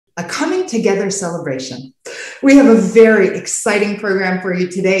Coming Together celebration. We have a very exciting program for you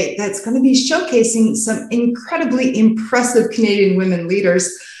today that's going to be showcasing some incredibly impressive Canadian women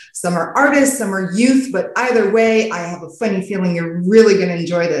leaders. Some are artists, some are youth, but either way, I have a funny feeling you're really going to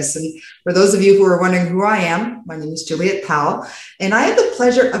enjoy this. And for those of you who are wondering who I am, my name is Juliette Powell, and I have the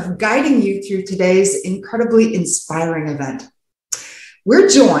pleasure of guiding you through today's incredibly inspiring event. We're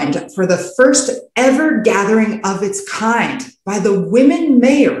joined for the first ever gathering of its kind by the women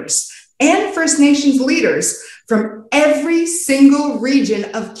mayors and First Nations leaders from every single region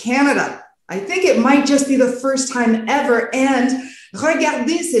of Canada. I think it might just be the first time ever. And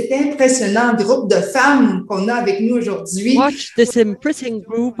regardez cet impressionnant groupe de femmes qu'on a avec nous aujourd'hui. Watch this impressive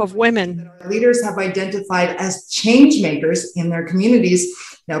group of women. Leaders have identified as change makers in their communities.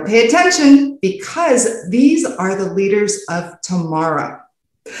 Now pay attention, because these are the leaders of tomorrow.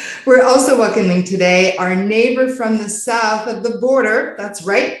 We're also welcoming today our neighbor from the south of the border. That's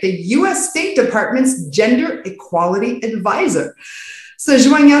right, the U.S. State Department's Gender Equality Advisor. Se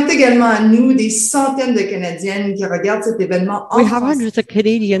joignent également à nous des centaines de Canadiennes qui regardent cet événement en We have hundreds of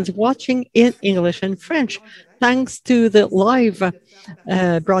Canadians watching in English and French, thanks to the live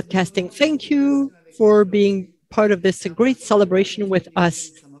broadcasting. Thank you for being part of this great celebration with us.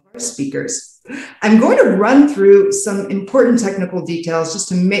 Speakers. I'm going to run through some important technical details just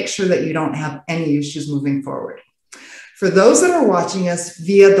to make sure that you don't have any issues moving forward. For those that are watching us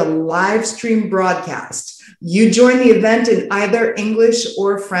via the live stream broadcast, you join the event in either English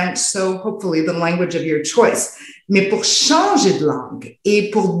or French, so hopefully the language of your choice. Mais pour changer de langue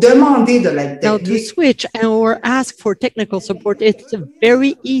et pour demander de l'aide Now, to switch or ask for technical support, it's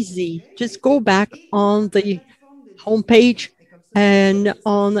very easy. Just go back on the homepage and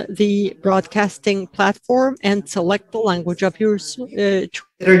on the broadcasting platform and select the language of your choice. That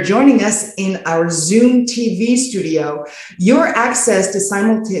are joining us in our Zoom TV studio. Your access to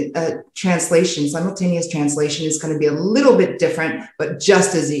simultaneous translation is going to be a little bit different, but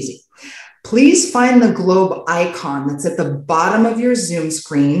just as easy. Please find the globe icon that's at the bottom of your Zoom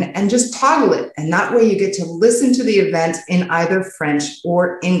screen and just toggle it. And that way you get to listen to the event in either French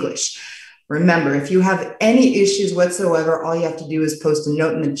or English. Remember, if you have any issues whatsoever, all you have to do is post a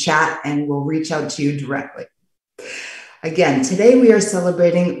note in the chat and we'll reach out to you directly. Again, today we are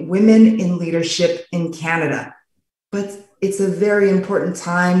celebrating women in leadership in Canada, but it's a very important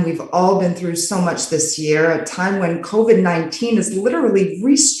time. We've all been through so much this year, a time when COVID-19 has literally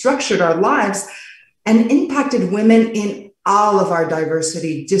restructured our lives and impacted women in all of our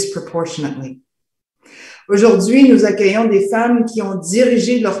diversity disproportionately. Aujourd'hui, nous accueillons des femmes qui ont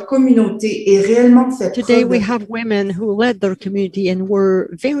dirigé leur communauté et réellement fait Today, we have women who led their community and were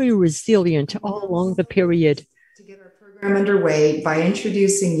very resilient all along the period. To get our program underway by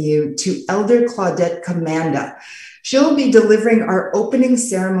introducing you to Elder Claudette Commanda. She'll be delivering our opening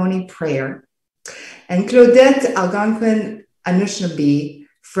ceremony prayer. And Claudette Algonquin Anishinaabe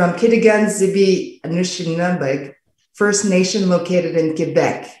from Kitigan Zibi Anishinaabe, First Nation located in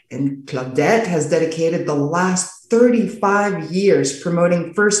Quebec. And Claudette has dedicated the last 35 years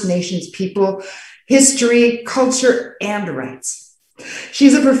promoting First Nations people, history, culture, and rights.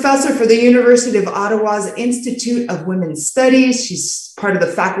 She's a professor for the University of Ottawa's Institute of Women's Studies. She's part of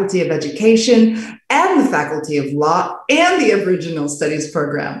the Faculty of Education and the Faculty of Law and the Aboriginal Studies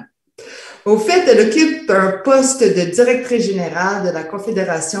program. Au fait, elle occupe un poste de directrice générale de la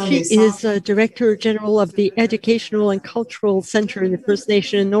Confédération des She is Director General of the Educational and Cultural Center in the First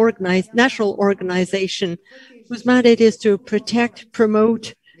Nation National Organization, whose mandate is to protect,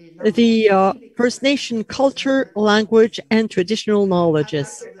 promote the First Nation culture, language, and traditional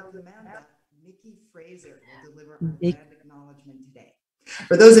knowledges.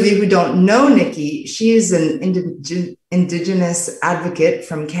 For those of you who don't know Nikki, she is an Indigenous advocate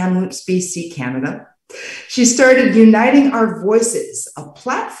from Kamloops, BC, Canada. She started Uniting Our Voices, a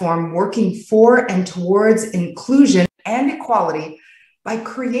platform working for and towards inclusion and equality by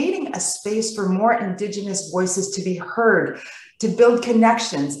creating a space for more Indigenous voices to be heard, to build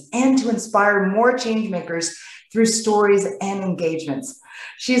connections, and to inspire more change makers through stories and engagements.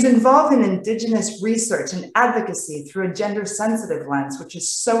 She's involved in Indigenous research and advocacy through a gender-sensitive lens, which is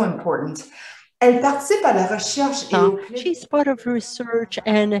so important. Elle participe à la recherche et she's part of research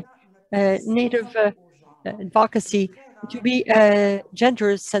and Native advocacy to be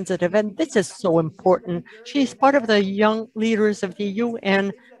gender sensitive, and this is so important. She's part of the young leaders of the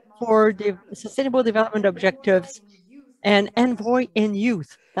UN for the Sustainable Development Objectives and Envoy in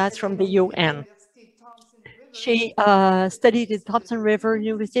Youth. That's from the UN. She studied at Thompson River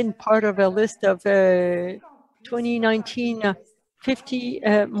University and part of a list of 2019 50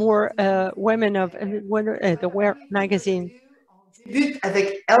 more women of the WEAR magazine. débute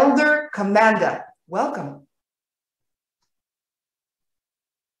avec Elder Commanda. Welcome.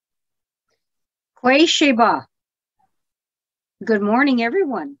 Kwe Sheba. Good morning,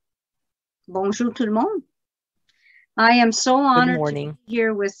 everyone. Bonjour tout le monde. I am so honored to be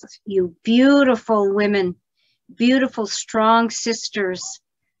here with you beautiful women, beautiful, strong sisters.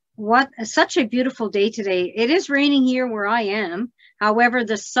 Such a beautiful day today. It is raining here where I am. However,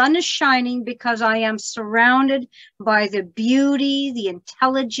 the sun is shining because I am surrounded by the beauty, the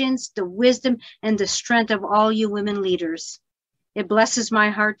intelligence, the wisdom, and the strength of all you women leaders. It blesses my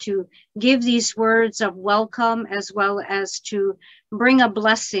heart to give these words of welcome as well as to bring a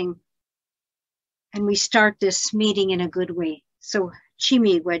blessing. And we start this meeting in a good way. So,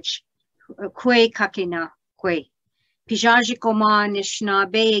 chimiigwech, kwe kakena, kwe. Pijaji koma nishna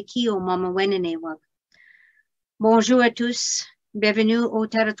beye kio mama wenenewag. Bonjour à tous. Bienvenue au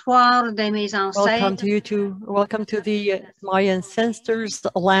territoire de mes ancêtres. Welcome to you too. Welcome to my ancestors'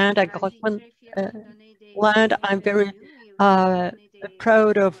 land, Algonquin land. I'm very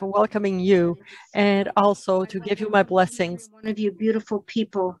proud of welcoming you and also to give you my blessings. One of you beautiful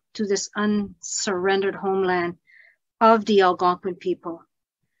people to this unsurrendered homeland of the Algonquin people.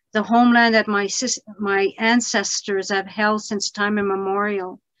 The homeland that my ancestors have held since time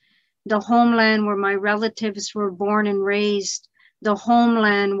immemorial. The homeland where my relatives were born and raised. The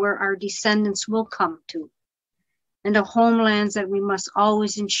homeland where our descendants will come to. And the homelands that we must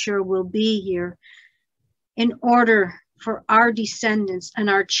always ensure will be here in order for our descendants and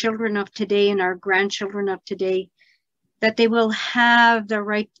our children of today and our grandchildren of today, that they will have the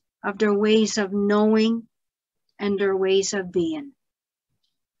right of their ways of knowing and their ways of being.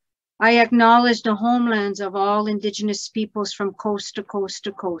 I acknowledge the homelands of all Indigenous peoples from coast to coast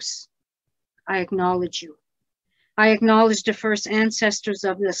to coast. I acknowledge you. I acknowledge the first ancestors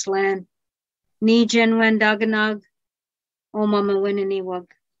of this land. Ni Jenwen Daganag, Omama Wininiwag.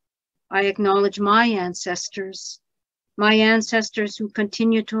 I acknowledge my ancestors who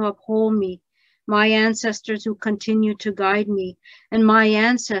continue to uphold me, my ancestors who continue to guide me, and my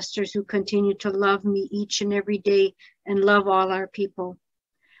ancestors who continue to love me each and every day and love all our people.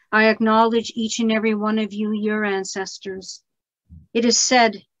 I acknowledge each and every one of you, your ancestors. It is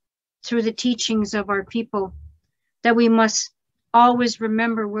said through the teachings of our people that we must always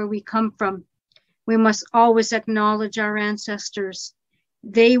remember where we come from. We must always acknowledge our ancestors.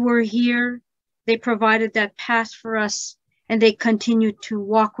 They were here, they provided that path for us, and they continue to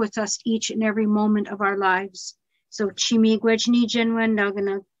walk with us each and every moment of our lives. So, chimigwej ni jenwen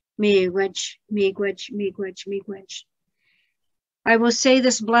daganag, miigwej, miigwej, miigwej, miigwej. I will say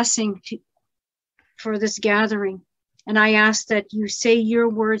this blessing for this gathering, and I ask that you say your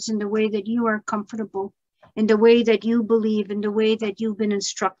words in the way that you are comfortable, in the way that you believe, in the way that you've been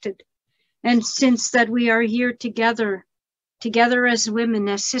instructed. And since that we are here together as women,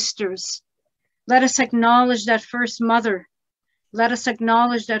 as sisters, let us acknowledge that first mother. Let us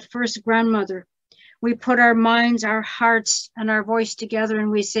acknowledge that first grandmother. We put our minds, our hearts, and our voice together and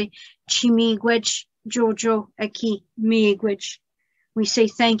we say, Chimigwej, Jojo, Aki, Miigwej. We say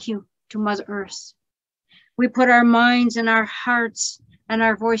thank you to Mother Earth. We put our minds and our hearts and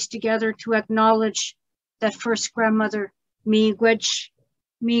our voice together to acknowledge that first grandmother, Miigwej,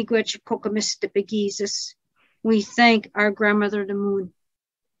 Miigwej, Kokomista Begizis. We thank our grandmother, the moon.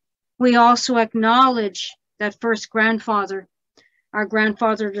 We also acknowledge that first grandfather, our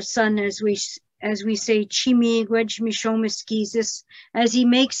grandfather, the sun, as we say, Chimiigwej, Mishomiskizis, as he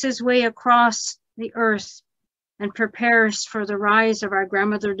makes his way across the earth and prepares for the rise of our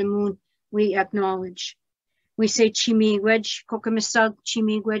grandmother, the moon, we acknowledge. We say, Chimiigwej, Kokomisag,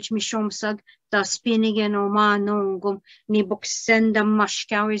 Chimiigwej, Mishomsag, das Pinigen Oma Nongum, Nibuksendam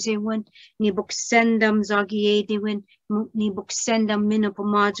Mashkawizewin, Nibuksendam Zagiedewin, Nibuksendam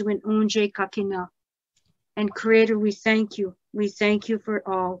Minapomadwin, Unje Kakina. And Creator, we thank you. We thank you for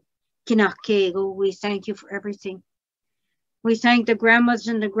all. Kinakego, we thank you for everything. We thank the grandmothers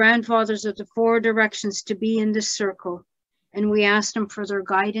and the grandfathers of the four directions to be in this circle. And we ask them for their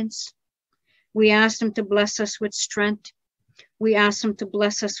guidance. We ask them to bless us with strength. We ask them to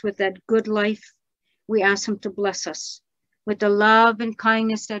bless us with that good life. We ask them to bless us with the love and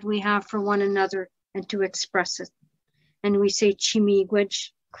kindness that we have for one another and to express it. And we say,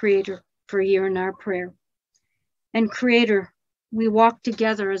 Chimiigwej, Creator, for hearing our prayer. And Creator, we walk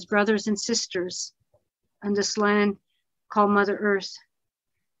together as brothers and sisters on this land called Mother Earth.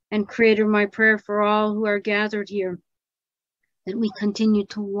 And Creator, my prayer for all who are gathered here, that we continue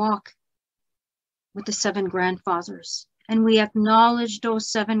to walk with the seven grandfathers. And we acknowledge those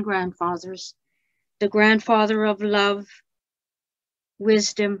seven grandfathers, the grandfather of love,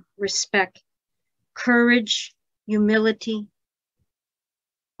 wisdom, respect, courage, humility,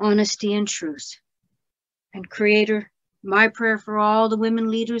 honesty, and truth. And Creator, my prayer for all the women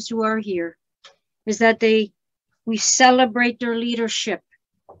leaders who are here is that we celebrate their leadership,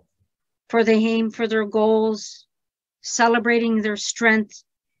 for they aim for their goals, celebrating their strength,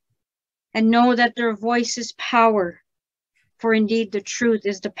 and know that their voice is power. For indeed, the truth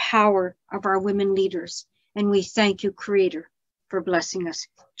is the power of our women leaders. And we thank you, Creator, for blessing us.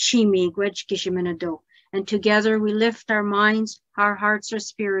 And together we lift our minds, our hearts, our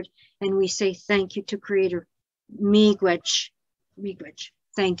spirit, and we say thank you to Creator. Miigwech.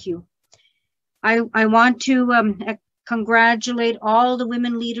 Thank you. I want to congratulate all the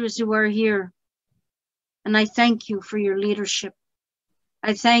women leaders who are here. And I thank you for your leadership.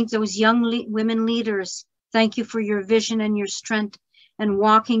 I thank those young women leaders. Thank you for your vision and your strength and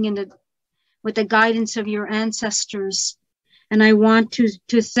walking with the guidance of your ancestors. And I want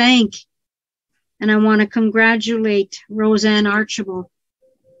to thank and I want to congratulate RoseAnne Archibald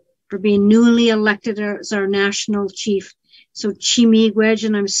for being newly elected as our national chief. So Chimigwej,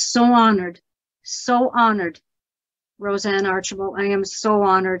 and I'm so honored, RoseAnne Archibald. I am so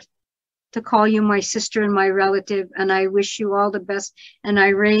honored to call you my sister and my relative, and I wish you all the best. And I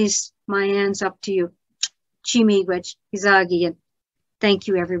raise my hands up to you. Chimigwej, Izagian. Thank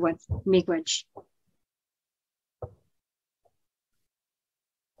you, everyone. Miigwech.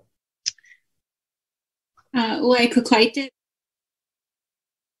 Oi, kukaite.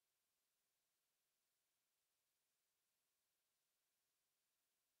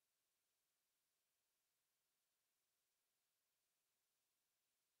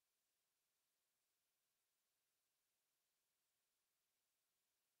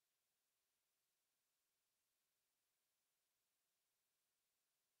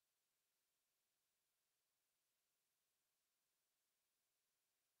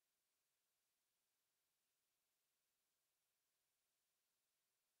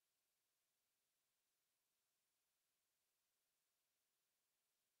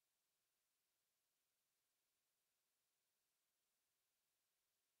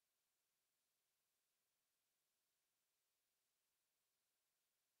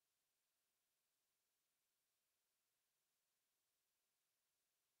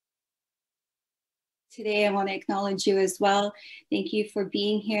 Today, I want to acknowledge you as well. Thank you for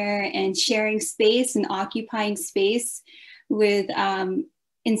being here and sharing space and occupying space with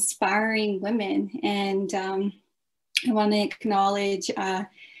inspiring women. And I want to acknowledge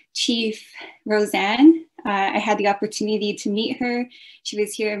Chief RoseAnne. I had the opportunity to meet her. She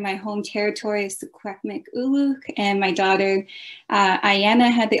was here in my home territory of Secwepemc-Uluk, and my daughter Ayana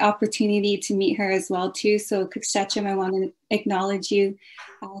had the opportunity to meet her as well too. So Kuksachim, I want to acknowledge you,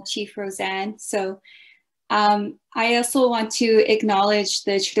 Chief RoseAnne. So I also want to acknowledge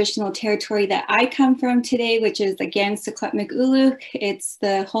the traditional territory that I come from today, which is again Secwepemc-Uluk. It's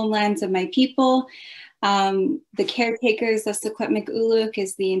the homelands of my people. The caretakers of Secwepemc-Uluk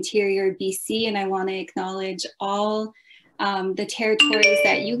is the interior BC, and I want to acknowledge all the territories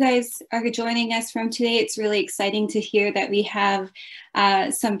that you guys are joining us from today. It's really exciting to hear that we have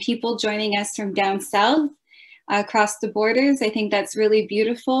some people joining us from down south. Across the borders. I think that's really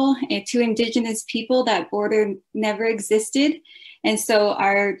beautiful. And to Indigenous people, that border never existed. And so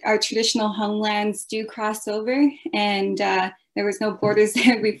our traditional homelands do cross over, and there was no borders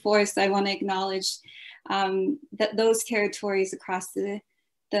there before. So I want to acknowledge those territories across the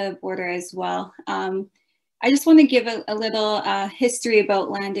border as well. I just want to give a little history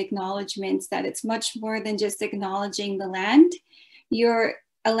about land acknowledgements, that it's much more than just acknowledging the land.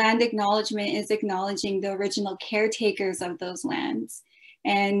 A land acknowledgement is acknowledging the original caretakers of those lands.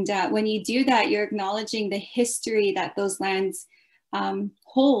 And when you do that, you're acknowledging the history that those lands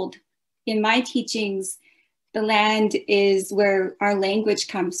hold. In my teachings, the land is where our language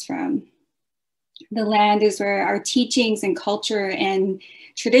comes from. The land is where our teachings and culture and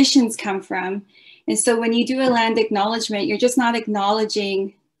traditions come from. And so when you do a land acknowledgement, you're just not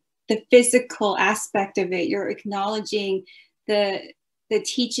acknowledging the physical aspect of it. You're acknowledging the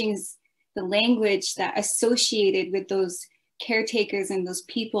teachings, the language that associated with those caretakers and those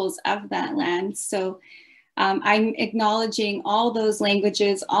peoples of that land. So I'm acknowledging all those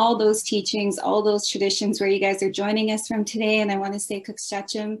languages, all those teachings, all those traditions where you guys are joining us from today. And I want to say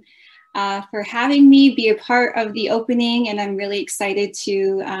Kuksachim for having me be a part of the opening. And I'm really excited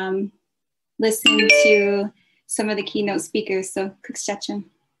to listen to some of the keynote speakers. So Kuksachim,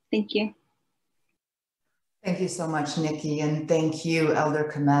 thank you. Thank you so much, Nikki, and thank you, Elder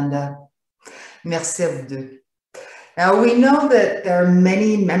Commander. Merci à vous deux. Now, we know that there are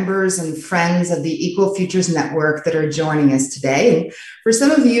many members and friends of the Equal Futures Network that are joining us today. And for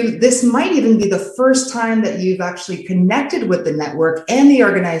some of you, this might even be the first time that you've actually connected with the network and the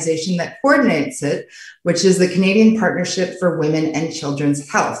organization that coordinates it, which is the Canadian Partnership for Women and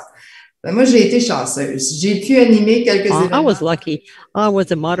Children's Health. Moi, j'ai été chanceuse. J'ai pu animer quelques événements. I was lucky. I was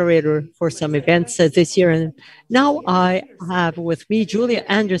a moderator for some events this year, and now I have with me Julia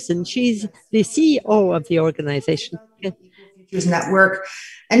Anderson. She's the CEO of the organization. Futures Network,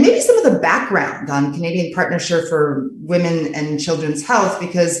 and maybe some of the background on Canadian Partnership for Women and Children's Health,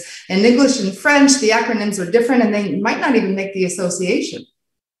 because in English and French, the acronyms are different and they might not even make the association.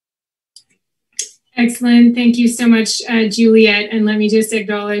 Excellent. Thank you so much, Juliette. And let me just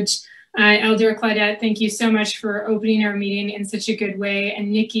acknowledge Elder Claudette, thank you so much for opening our meeting in such a good way, and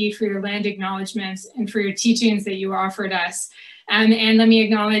Nikki for your land acknowledgements and for your teachings that you offered us. And let me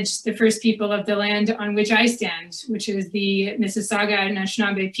acknowledge the first people of the land on which I stand, which is the Mississauga and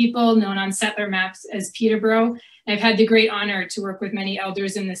Anishinaabe people, known on settler maps as Peterborough. I've had the great honor to work with many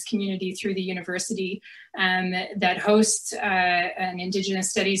elders in this community through the university that hosts an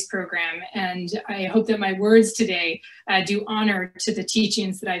Indigenous Studies program. And I hope that my words today do honor to the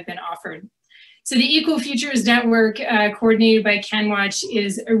teachings that I've been offered. So the Equal Futures Network, coordinated by CanWatch,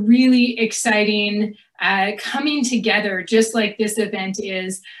 is a really exciting coming together, just like this event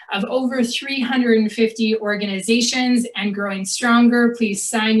is, of over 350 organizations and growing stronger. Please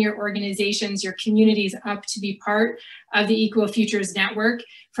sign your organizations, your communities up to be part of the Equal Futures Network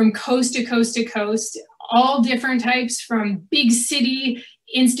from coast to coast to coast, all different types, from big city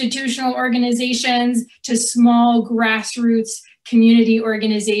institutional organizations to small grassroots community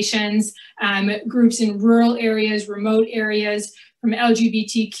organizations, groups in rural areas, remote areas, from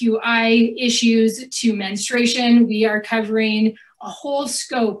LGBTQI issues to menstruation. We are covering a whole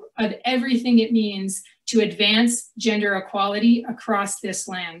scope of everything it means to advance gender equality across this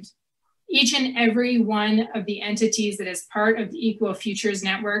land. Each and every one of the entities that is part of the Equal Futures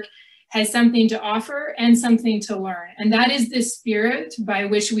Network has something to offer and something to learn. And that is the spirit by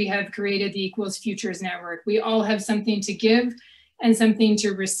which we have created the Equal Futures Network. We all have something to give and something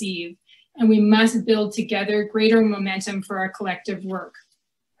to receive. And we must build together greater momentum for our collective work.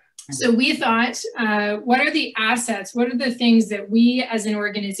 So we thought, what are the assets? What are the things that we as an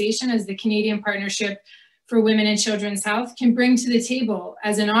organization, as the Canadian Partnership for Women and Children's Health, can bring to the table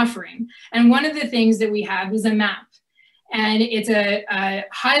as an offering? And one of the things that we have is a map. And it's a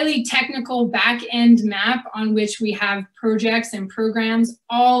highly technical back-end map on which we have projects and programs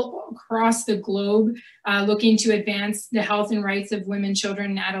all across the globe looking to advance the health and rights of women,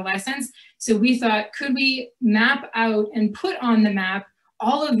 children, and adolescents. So we thought, could we map out and put on the map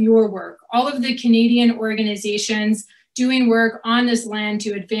all of your work, all of the Canadian organizations doing work on this land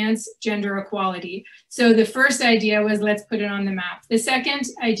to advance gender equality? So the first idea was, let's put it on the map. The second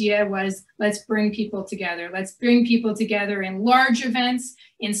idea was, let's bring people together. Let's bring people together in large events,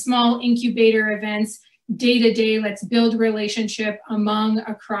 in small incubator events, day to day. Let's build relationship among,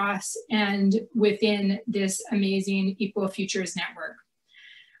 across, and within this amazing Equal Futures Network.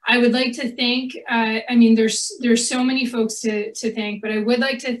 I would like to thank, I mean, there's so many folks to thank, but I would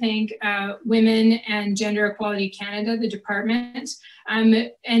like to thank Women and Gender Equality Canada, the department,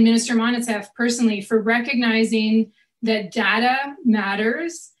 and Minister Monsef personally for recognizing that data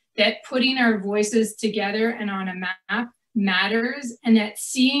matters, that putting our voices together and on a map matters, and that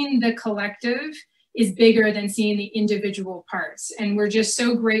seeing the collective is bigger than seeing the individual parts. And we're just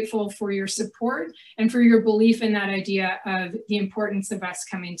so grateful for your support and for your belief in that idea of the importance of us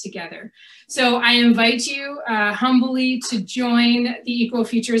coming together. So I invite you humbly to join the Equal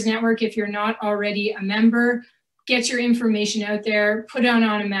Futures Network if you're not already a member. Get your information out there, put it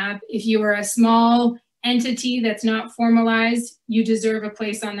on a map. If you are a small entity that's not formalized, you deserve a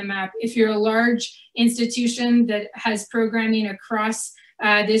place on the map. If you're a large institution that has programming across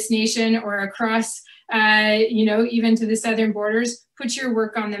this nation or across, you know, even to the southern borders, put your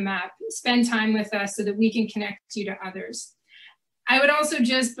work on the map. Spend time with us so that we can connect you to others. I would also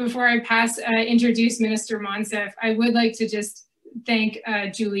just, before I introduce Minister Monsef, I would like to just thank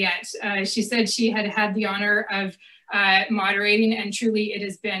Juliette. She said she had the honor of moderating, and truly it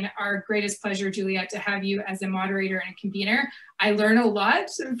has been our greatest pleasure, Juliette, to have you as a moderator and a convener. I learn a lot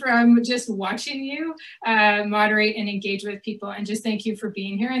from just watching you moderate and engage with people, and just thank you for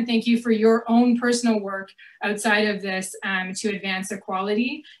being here, and thank you for your own personal work outside of this to advance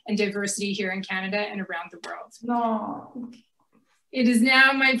equality and diversity here in Canada and around the world. No. It is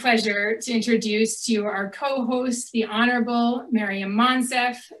now my pleasure to introduce to you our co-host, the Honorable Maryam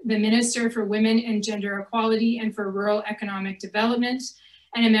Monsef, the Minister for Women and Gender Equality and for Rural Economic Development,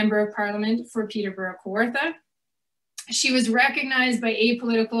 and a Member of Parliament for Peterborough Kawartha. She was recognized by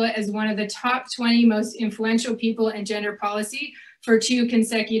Apolitical as one of the top 20 most influential people in gender policy for 2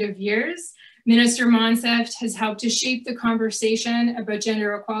 consecutive years. Minister Monsef has helped to shape the conversation about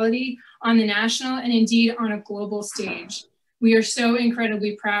gender equality on the national and indeed on a global stage. We are so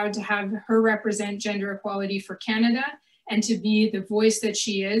incredibly proud to have her represent gender equality for Canada and to be the voice that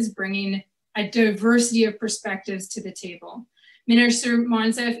she is, bringing a diversity of perspectives to the table. Minister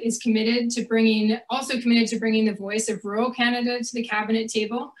Monsef is also committed to bringing the voice of rural Canada to the cabinet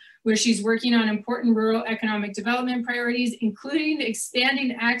table, where she's working on important rural economic development priorities, including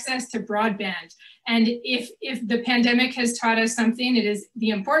expanding access to broadband. And if the pandemic has taught us something, it is the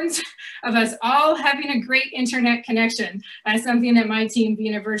importance of us all having a great internet connection. That's something that my team,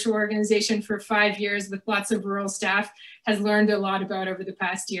 being a virtual organization for 5 years with lots of rural staff, has learned a lot about over the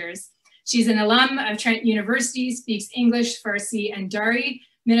past years. She's an alum of Trent University, speaks English, Farsi, and Dari.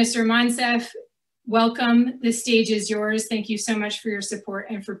 Minister Monsef, welcome. The stage is yours. Thank you so much for your support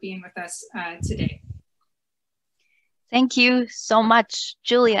and for being with us today. Thank you so much,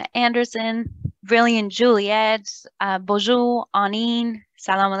 Julia Anderson, brilliant Juliet, bonjour, Anine,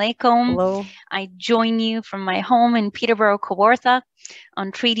 salam alaikum. Hello. I join you from my home in Peterborough, Kawartha,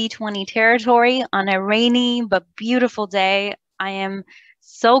 on Treaty 20 territory on a rainy but beautiful day. I am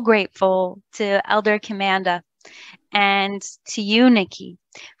so grateful to Elder Commanda and to you, Nikki,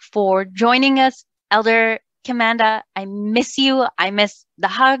 for joining us. Elder Commanda, I miss you. I miss the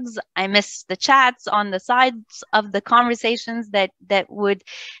hugs. I miss the chats on the sides of the conversations that would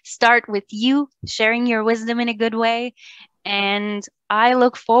start with you sharing your wisdom in a good way. And I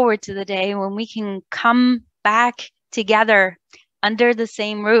look forward to the day when we can come back together under the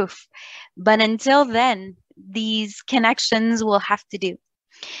same roof. But until then, these connections will have to do.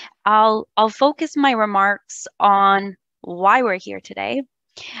 I'll focus my remarks on why we're here today,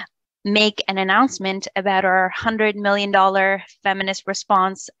 make an announcement about our $100 million Feminist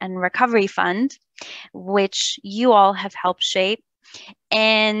Response and Recovery Fund, which you all have helped shape.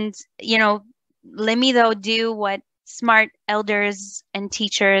 And, let me though do what smart elders and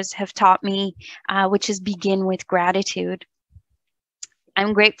teachers have taught me, which is begin with gratitude.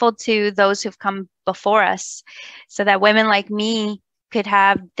 I'm grateful to those who've come before us so that women like me could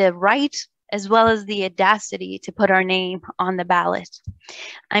have the right as well as the audacity to put our name on the ballot.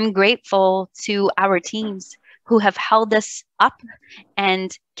 I'm grateful to our teams who have held us up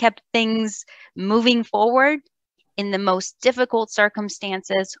and kept things moving forward in the most difficult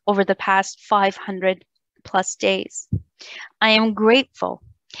circumstances over the past 500 plus days. I am grateful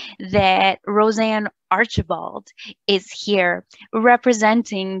that RoseAnne Archibald is here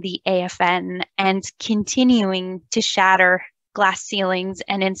representing the AFN and continuing to shatter glass ceilings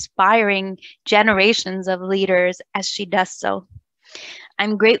and inspiring generations of leaders as she does so.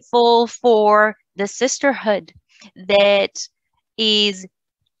 I'm grateful for the sisterhood that is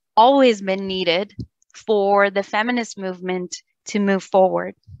always been needed for the feminist movement to move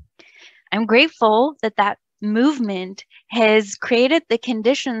forward. I'm grateful that that movement has created the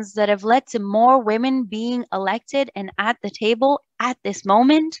conditions that have led to more women being elected and at the table at this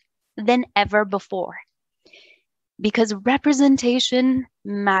moment than ever before. Because representation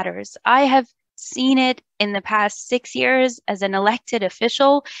matters. I have seen it in the past 6 years as an elected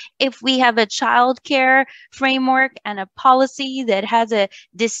official. If we have a childcare framework and a policy that has a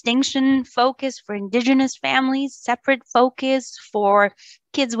distinction focus for Indigenous families, separate focus for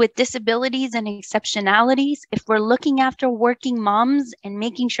kids with disabilities and exceptionalities, if we're looking after working moms and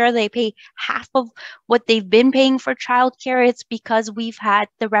making sure they pay half of what they've been paying for childcare, it's because we've had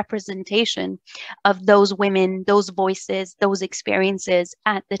the representation of those women, those voices, those experiences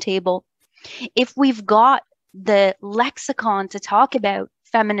at the table. If we've got the lexicon to talk about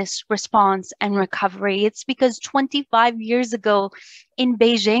feminist response and recovery, it's because 25 years ago in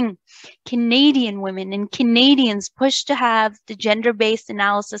Beijing, Canadian women and Canadians pushed to have the gender-based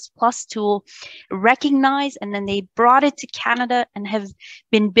analysis plus tool recognized, and then they brought it to Canada and have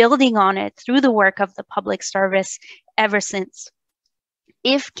been building on it through the work of the public service ever since.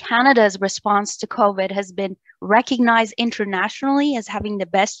 If Canada's response to COVID has been recognized internationally as having the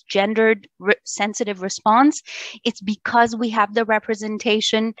best gendered sensitive response, it's because we have the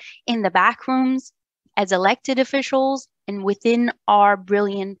representation in the back rooms as elected officials and within our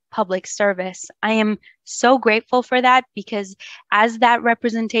brilliant public service. I am so grateful for that, because as that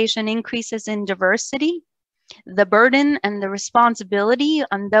representation increases in diversity, the burden and the responsibility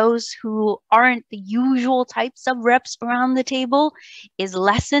on those who aren't the usual types of reps around the table is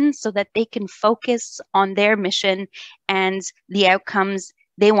lessened so that they can focus on their mission and the outcomes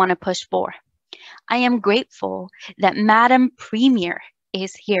they want to push for. I am grateful that Madam Premier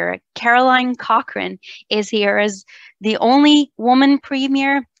is here. Caroline Cochrane is here as the only woman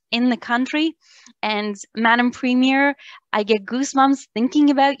premier in the country. And Madam Premier, I get goosebumps thinking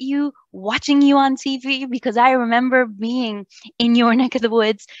about you, watching you on TV, because I remember being in your neck of the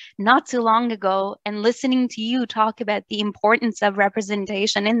woods not too long ago and listening to you talk about the importance of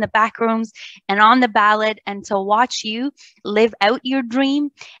representation in the back rooms and on the ballot, and to watch you live out your dream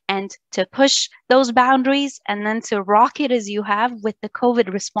and to push those boundaries and then to rock it as you have with the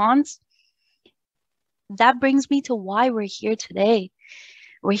COVID response. That brings me to why we're here today.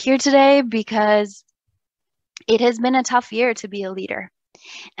 We're here today because it has been a tough year to be a leader,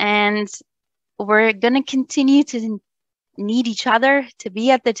 and we're going to continue to need each other to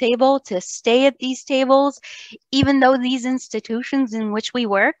be at the table, to stay at these tables, even though these institutions in which we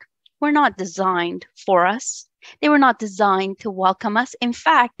work were not designed for us. They were not designed to welcome us. In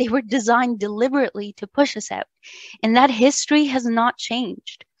fact, they were designed deliberately to push us out, and that history has not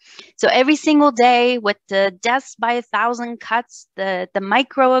changed. So every single day, with the deaths by 1,000 cuts, the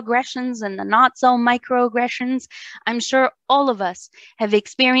microaggressions and the not so microaggressions, I'm sure all of us have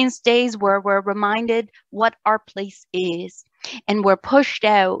experienced days where we're reminded what our place is, and we're pushed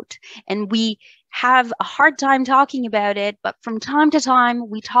out, and we have a hard time talking about it. But from time to time,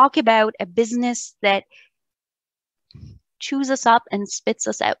 we talk about a business that chews us up and spits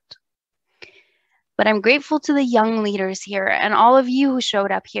us out. But I'm grateful to the young leaders here and all of you who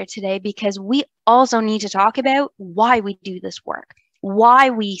showed up here today, because we also need to talk about why we do this work, why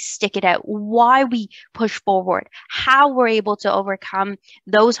we stick it out, why we push forward, how we're able to overcome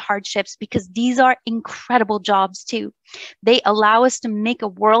those hardships, because these are incredible jobs too. They allow us to make a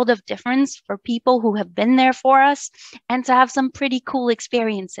world of difference for people who have been there for us and to have some pretty cool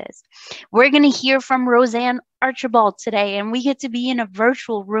experiences. We're going to hear from RoseAnne Archibald today, and we get to be in a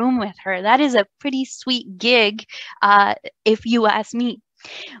virtual room with her. That is a pretty sweet gig, if you ask me.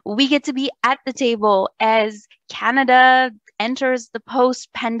 We get to be at the table as Canada enters the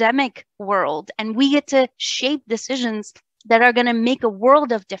post-pandemic world, and we get to shape decisions that are going to make a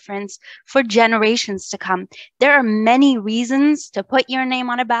world of difference for generations to come. There are many reasons to put your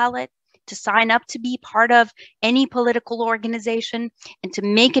name on a ballot, to sign up to be part of any political organization, and to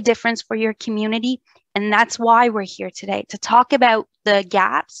make a difference for your community. And that's why we're here today, to talk about the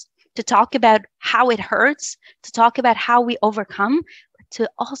gaps, to talk about how it hurts, to talk about how we overcome, but to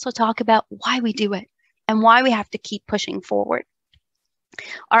also talk about why we do it and why we have to keep pushing forward.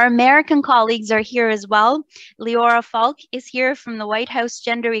 Our American colleagues are here as well. Leora Falk is here from the White House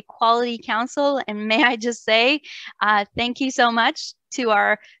Gender Equality Council. And may I just say, thank you so much to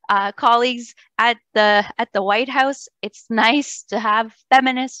our colleagues at the White House. It's nice to have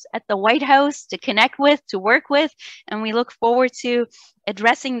feminists at the White House to connect with, to work with, and we look forward to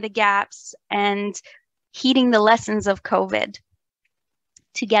addressing the gaps and heeding the lessons of COVID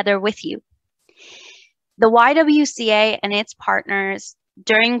together with you. The YWCA and its partners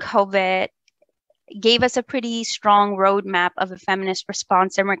during COVID gave us a pretty strong roadmap of a feminist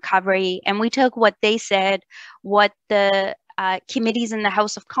response and recovery. And we took what they said, what the committees in the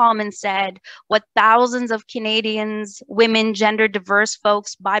House of Commons said, what thousands of Canadians, women, gender diverse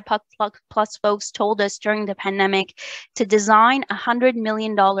folks, BIPOC plus folks told us during the pandemic, to design a $100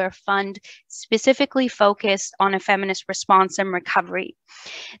 million fund specifically focused on a feminist response and recovery.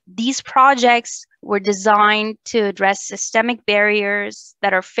 These projects were designed to address systemic barriers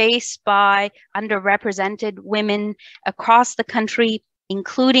that are faced by underrepresented women across the country,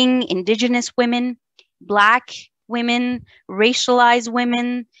 including Indigenous women, Black women, racialized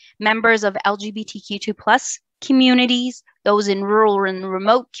women, members of LGBTQ2+ communities, those in rural and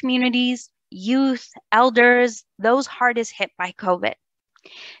remote communities, youth, elders, those hardest hit by COVID.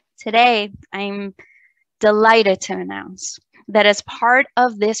 Today, I'm delighted to announce that as part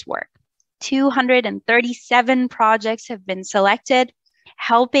of this work, 237 projects have been selected,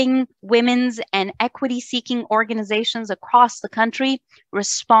 helping women's and equity-seeking organizations across the country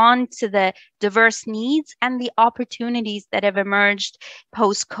respond to the diverse needs and the opportunities that have emerged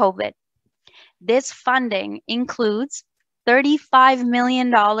post-COVID. This funding includes $35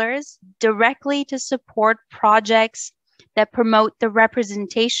 million directly to support projects that promote the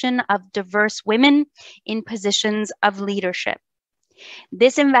representation of diverse women in positions of leadership.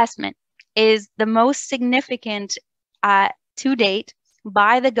 This investment is the most significant to date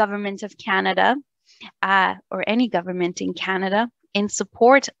by the government of Canada, or any government in Canada, in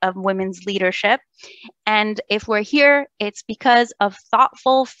support of women's leadership. And if we're here, it's because of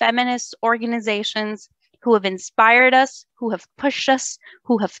thoughtful feminist organizations who have inspired us, who have pushed us,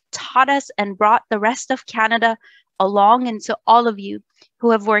 who have taught us and brought the rest of Canada along, and to all of you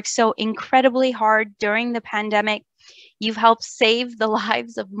who have worked so incredibly hard during the pandemic. You've helped save the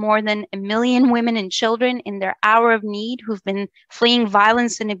lives of more than 1 million women and children in their hour of need who've been fleeing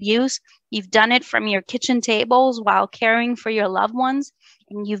violence and abuse. You've done it from your kitchen tables while caring for your loved ones,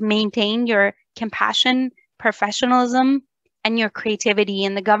 and you've maintained your compassion, professionalism, and your creativity.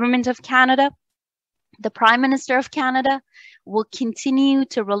 In the Government of Canada, the Prime Minister of Canada will continue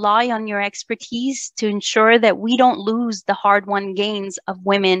to rely on your expertise to ensure that we don't lose the hard-won gains of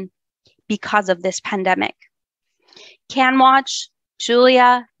women because of this pandemic. CanWatch,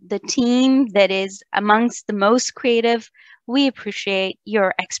 Julia, the team that is amongst the most creative, we appreciate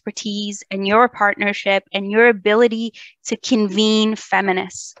your expertise and your partnership and your ability to convene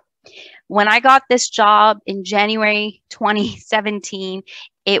feminists. When I got this job in January 2017,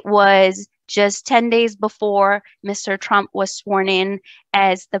 it was just 10 days before Mr. Trump was sworn in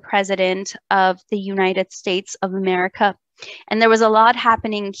as the president of the United States of America. And there was a lot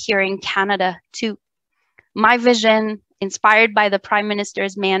happening here in Canada too. My vision, inspired by the Prime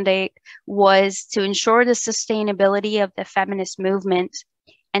Minister's mandate, was to ensure the sustainability of the feminist movement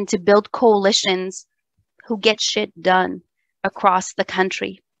and to build coalitions who get shit done across the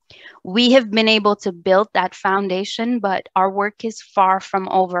country. We have been able to build that foundation, but our work is far from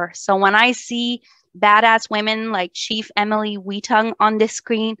over. So when I see badass women like Chief Emily Wheatung on this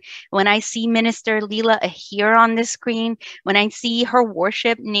screen, when I see Minister Leela Ahir on this screen, when I see Her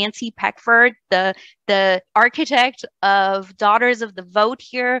Worship Nancy Peckford, the architect of Daughters of the Vote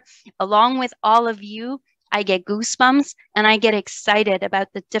here, along with all of you, I get goosebumps and I get excited about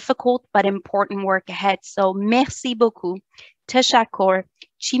the difficult but important work ahead. So merci beaucoup. Tashakor,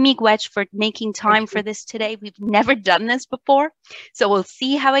 Chimigwech, for making time for this today. We've never done this before, so we'll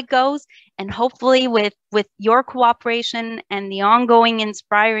see how it goes. And hopefully with your cooperation and the ongoing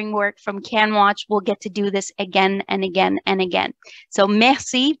inspiring work from CanWatch, we'll get to do this again and again and again. So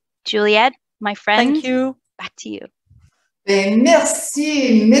merci, Juliette, my friend. Thank you. Back to you.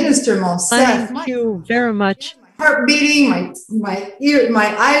 Merci, Minister Monsef. Thank you very much. Heart beating,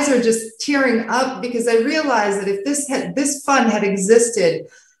 my eyes are just tearing up because I realize that if this fund had existed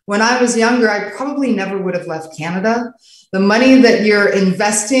when I was younger, I probably never would have left Canada. The money that you're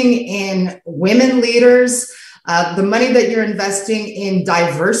investing in women leaders, the money that you're investing in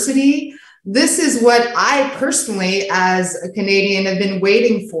diversity, this is what I personally, as a Canadian, have been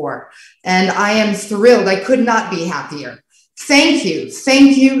waiting for. And I am thrilled. I could not be happier. Thank you,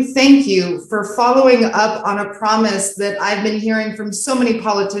 thank you, thank you for following up on a promise that I've been hearing from so many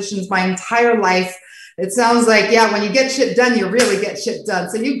politicians my entire life. It sounds like, yeah, when you get shit done, you really get shit done.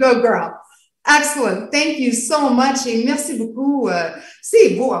 So you go, girl. Excellent. Thank you so much. Et merci beaucoup.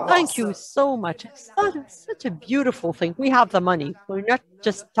 Thank you so much. It's such a beautiful thing. We have the money. We're not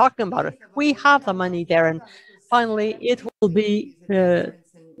just talking about it. We have the money there. And finally, it will be...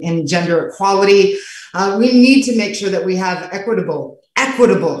 in gender equality. We need to make sure that we have equitable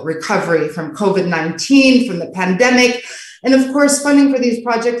recovery from COVID-19, from the pandemic. And of course, funding for these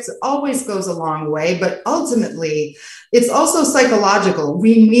projects always goes a long way, but ultimately, it's also psychological.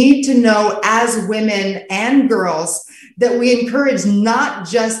 We need to know as women and girls that we encourage not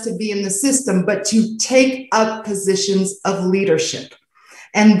just to be in the system, but to take up positions of leadership.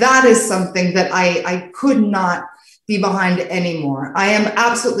 And that is something that I could not be behind anymore. I am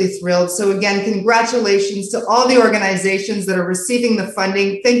absolutely thrilled. So again, congratulations to all the organizations that are receiving the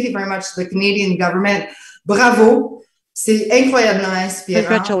funding. Thank you very much to the Canadian government. Bravo. C'est incroyablement inspirant.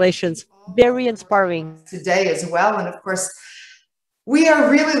 Congratulations. Very inspiring. Today as well. And of course, we are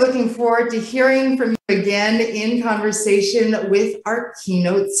really looking forward to hearing from you again in conversation with our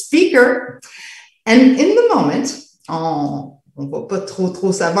keynote speaker. And in the moment, on va pas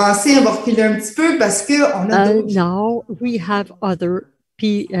trop s'avancer, on va reculer un petit peu parce que on a now we have other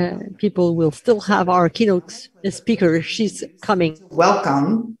people. Will still have our keynote speaker. She's coming.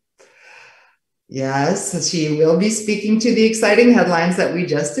 Welcome. Yes, she will be speaking to the exciting headlines that we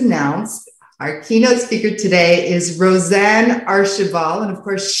just announced. Our keynote speaker today is RoseAnne Archibald, and of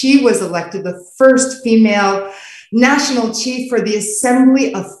course, she was elected the first female national chief for the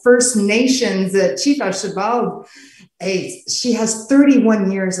Assembly of First Nations. Chief Archibald, she has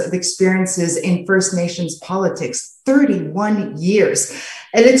 31 years of experiences in First Nations politics. 31 years.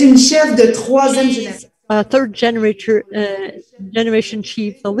 Elle est une chef de troisième génération. Third generation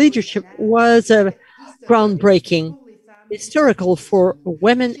chief. The leadership was groundbreaking, historical for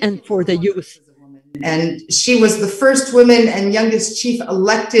women and for the youth. And she was the first woman and youngest chief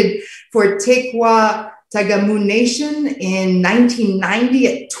elected for Tekwa Tagamu Nation in 1990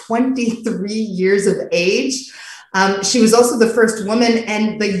 at 23 years of age. She was also the first woman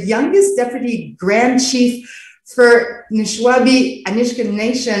and the youngest deputy grand chief For Nishwabi Anishka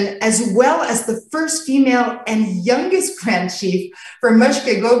Nation, as well as the first female and youngest Grand Chief for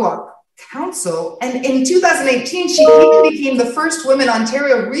Mushkegowuk Council. And in 2018, she even became the first woman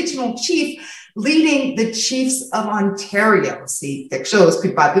Ontario Regional Chief, leading the Chiefs of Ontario. C'est quelque chose qui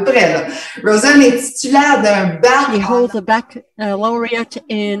pas à peu près, là. RoseAnne est titulaire d'un bac. She holds a baccalaureate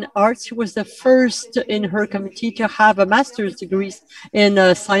in arts. She was the first in her community to have a master's degree in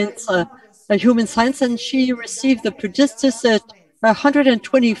science, human science, and she received the prestigious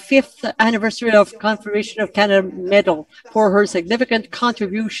 125th anniversary of Confederation of Canada medal for her significant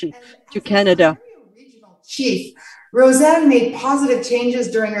contribution to Canada. Chief, RoseAnne made positive changes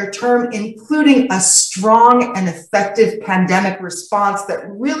during her term, including a strong and effective pandemic response that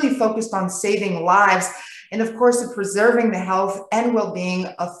really focused on saving lives and, of course, preserving the health and well-being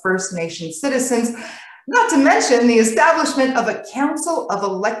of First Nation citizens, not to mention the establishment of a council of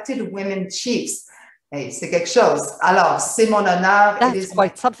elected women chiefs. Hey, c'est quelque chose. Alors, c'est mon honneur. That's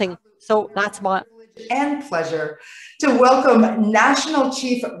quite something. So that's my and pleasure to welcome National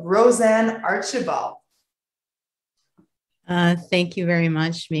Chief RoseAnne Archibald. Thank you very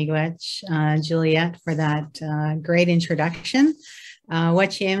much, Miigwech, Juliet, for that great introduction.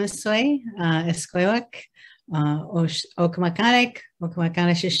 Wachiemswe, Esquewak, Okamakanek,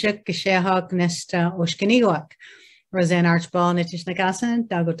 Shishuk, Kishehok, Nesta, Oshkanigwak. RoseAnne Archibald, Nitishnakasan,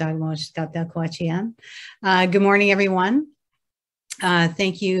 Dagotagmosh, Kaptakwachien. Good morning, everyone.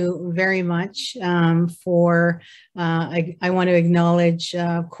 Thank you very much for, I want to acknowledge,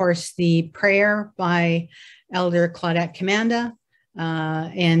 of course, the prayer by Elder Claudette Commanda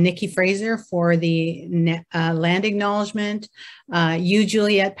and Nikki Fraser for the land acknowledgement, you,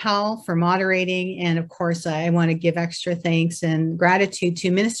 Juliet Powell, for moderating, and of course, I want to give extra thanks and gratitude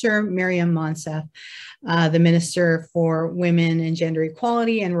to Minister Maryam Monsef, the Minister for Women and Gender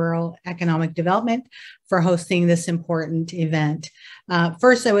Equality and Rural Economic Development, for hosting this important event.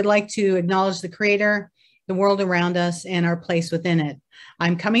 First, I would like to acknowledge the Creator, the world around us, and our place within it.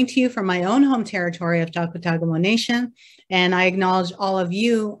 I'm coming to you from my own home territory of Takotagamo Nation, and I acknowledge all of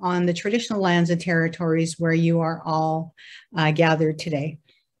you on the traditional lands and territories where you are all gathered today.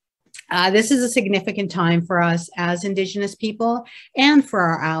 This is a significant time for us as Indigenous people and for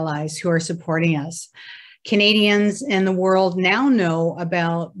our allies who are supporting us. Canadians and the world now know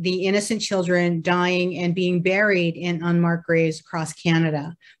about the innocent children dying and being buried in unmarked graves across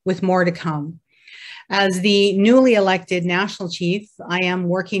Canada, with more to come. As the newly elected National Chief, I am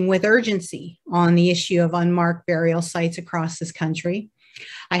working with urgency on the issue of unmarked burial sites across this country.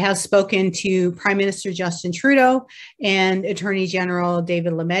 I have spoken to Prime Minister Justin Trudeau and Attorney General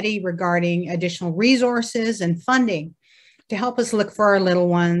David Lametti regarding additional resources and funding to help us look for our little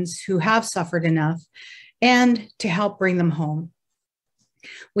ones who have suffered enough and to help bring them home.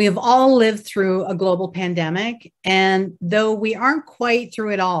 We have all lived through a global pandemic, and though we aren't quite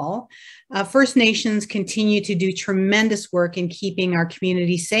through it all, First Nations continue to do tremendous work in keeping our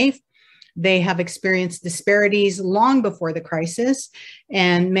community safe. They have experienced disparities long before the crisis,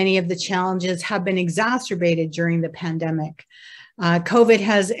 and many of the challenges have been exacerbated during the pandemic. COVID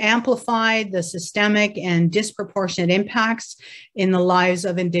has amplified the systemic and disproportionate impacts in the lives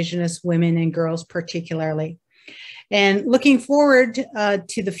of Indigenous women and girls particularly. And looking forward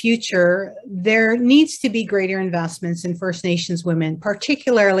to the future, there needs to be greater investments in First Nations women,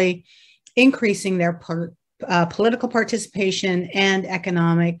 particularly increasing their political participation and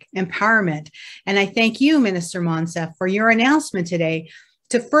economic empowerment. And I thank you, Minister Monsef, for your announcement today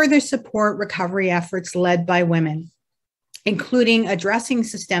to further support recovery efforts led by women, including addressing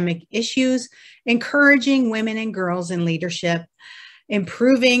systemic issues, encouraging women and girls in leadership,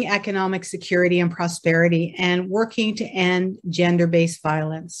 improving economic security and prosperity, and working to end gender-based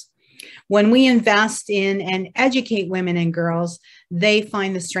violence. When we invest in and educate women and girls, they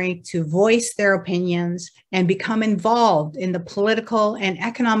find the strength to voice their opinions and become involved in the political and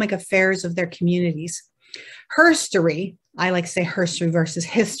economic affairs of their communities. Herstory, I like to say herstory versus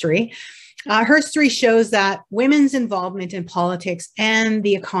history, herstory shows that women's involvement in politics and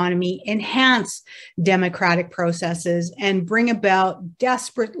the economy enhance democratic processes and bring about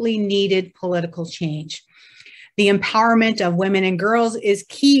desperately needed political change. The empowerment of women and girls is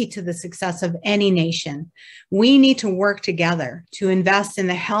key to the success of any nation. We need to work together to invest in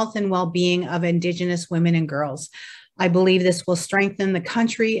the health and well-being of Indigenous women and girls. I believe this will strengthen the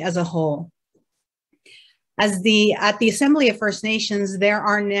country as a whole. At the Assembly of First Nations, there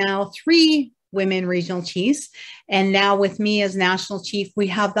are now 3 women regional chiefs. And now with me as National Chief, we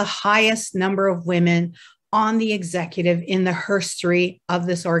have the highest number of women on the executive in the history of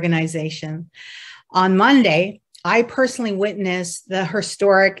this organization. On Monday, I personally witnessed the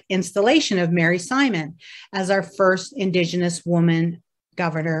historic installation of Mary Simon as our first Indigenous woman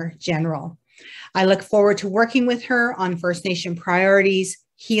Governor General. I look forward to working with her on First Nation priorities,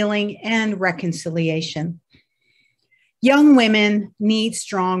 healing, and reconciliation. Young women need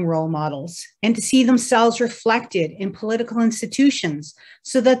strong role models and to see themselves reflected in political institutions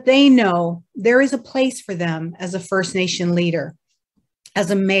so that they know there is a place for them as a First Nation leader,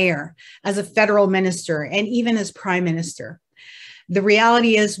 as a mayor, as a federal minister, and even as prime minister. The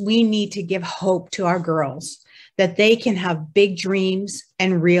reality is we need to give hope to our girls that they can have big dreams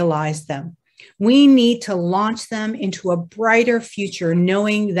and realize them. We need to launch them into a brighter future,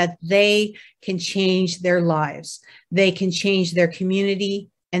 knowing that they can change their lives, they can change their community,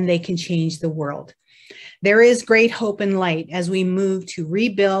 and they can change the world. There is great hope and light as we move to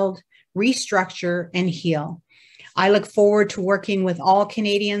rebuild, restructure, and heal. I look forward to working with all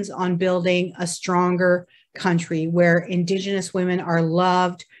Canadians on building a stronger country where Indigenous women are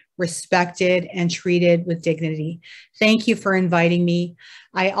loved, respected, and treated with dignity. Thank you for inviting me.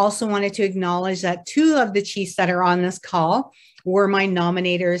 I also wanted to acknowledge that two of the chiefs that are on this call were my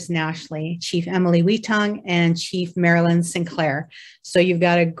nominators nationally, Chief Emily Wheatung and Chief Marilyn Sinclair. So you've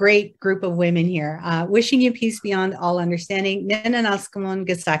got a great group of women here. Wishing you peace beyond all understanding. Ninanaskamon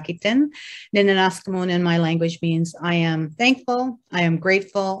Gasakitin. Ninanaskamon in my language means I am thankful, I am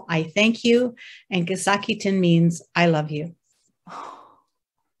grateful, I thank you. And Gasakitin means I love you.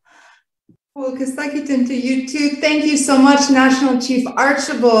 Well, Kasakitan to you too. Thank you so much, National Chief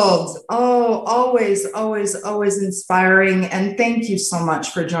Archibald. Oh, always, always, always inspiring. And thank you so much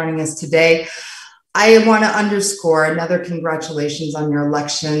for joining us today. I want to underscore another congratulations on your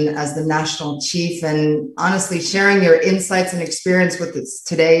election as the National Chief. And honestly, sharing your insights and experience with us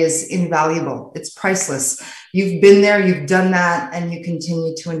today is invaluable. It's priceless. You've been there, you've done that, and you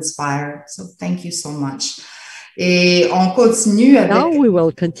continue to inspire. So thank you so much. Now we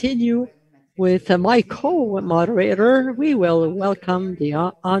will continue with my co-moderator. We will welcome the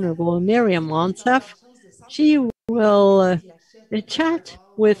Honorable Maryam Monsef. She will chat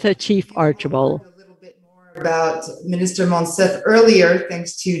with Chief Archibald. A little bit more about Minister Monsef earlier,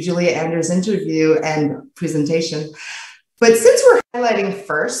 thanks to Julia Anders' interview and presentation. But since we're highlighting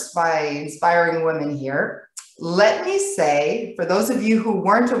first by inspiring women here, let me say, for those of you who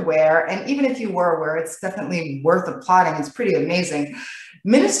weren't aware, and even if you were aware, it's definitely worth applauding. It's pretty amazing.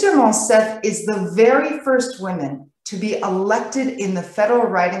 Minister Monsef is the very first woman to be elected in the federal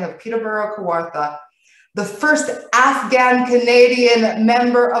riding of Peterborough Kawartha, the first Afghan-Canadian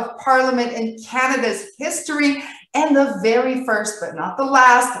member of parliament in Canada's history, and the very first, but not the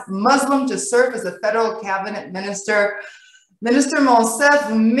last, Muslim to serve as a federal cabinet minister. Minister Monsef,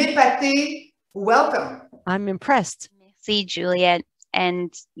 Mipati, welcome. I'm impressed. See, Juliet,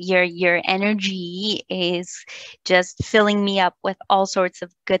 and your energy is just filling me up with all sorts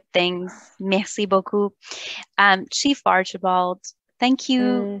of good things. Merci beaucoup. Chief Archibald, thank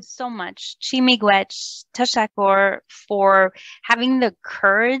you so much. Chimigwech Tashakor for having the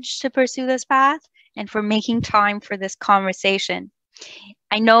courage to pursue this path and for making time for this conversation.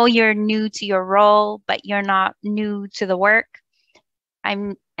 I know you're new to your role, but you're not new to the work.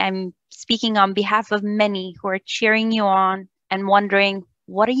 I'm speaking on behalf of many who are cheering you on and wondering,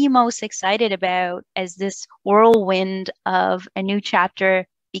 what are you most excited about as this whirlwind of a new chapter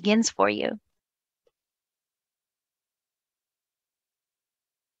begins for you?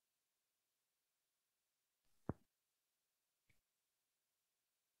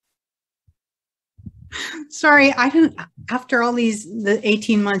 Sorry, I didn't, after all the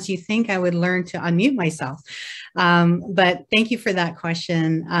 18 months, you think I would learn to unmute myself. But thank you for that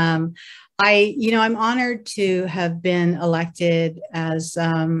question. I'm honored to have been elected as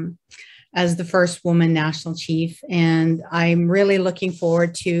the first woman national chief, and I'm really looking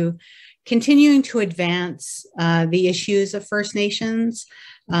forward to continuing to advance the issues of First Nations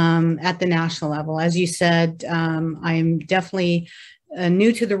at the national level. As you said, I'm definitely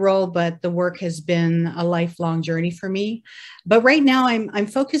new to the role, but the work has been a lifelong journey for me. But right now I'm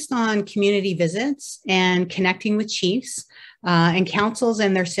focused on community visits and connecting with chiefs and councils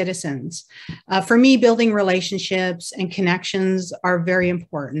and their citizens. For me, building relationships and connections are very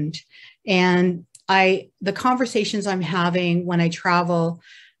important. And the conversations I'm having when I travel,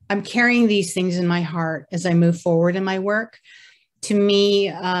 I'm carrying these things in my heart as I move forward in my work. To me,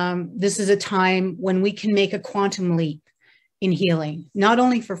 this is a time when we can make a quantum leap in healing, not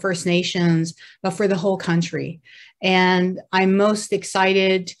only for First Nations, but for the whole country. And I'm most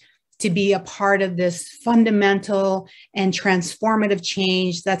excited to be a part of this fundamental and transformative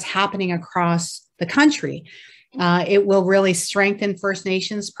change that's happening across the country. It will really strengthen First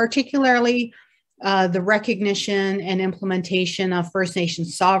Nations, particularly the recognition and implementation of First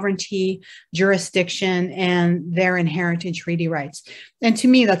Nations sovereignty, jurisdiction, and their inherent and treaty rights. And to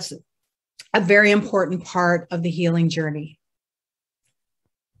me, that's a very important part of the healing journey.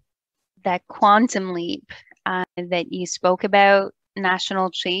 That quantum leap that you spoke about,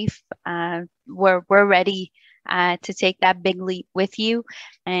 National Chief, we're ready to take that big leap with you.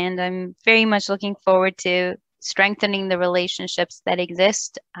 And I'm very much looking forward to strengthening the relationships that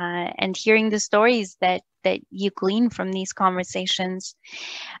exist and hearing the stories that you glean from these conversations.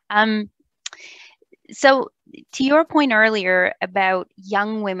 So to your point earlier about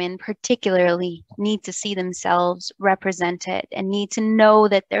young women particularly need to see themselves represented and need to know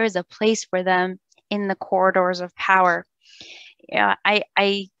that there is a place for them in the corridors of power.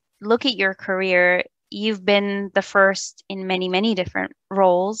 I look at your career. You've been the first in many, many different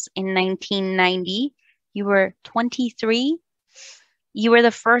roles. In 1990, you were 23. You were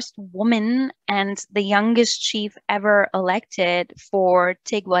the first woman and the youngest chief ever elected for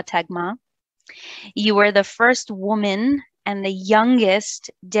Tigwa Tegma. You were the first woman and the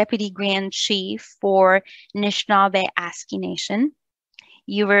youngest deputy grand chief for Anishinaabe Aski Nation.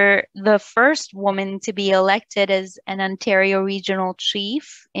 You were the first woman to be elected as an Ontario regional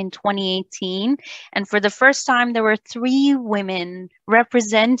chief in 2018. And for the first time, there were 3 women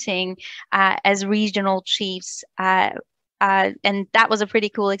representing as regional chiefs. And that was a pretty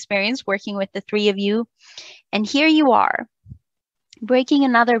cool experience working with the 3 of you. And here you are, breaking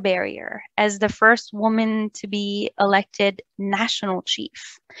another barrier as the first woman to be elected national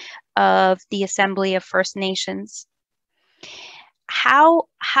chief of the Assembly of First Nations. How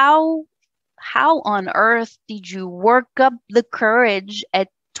on earth did you work up the courage at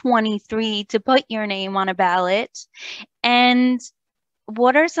 23 to put your name on a ballot? And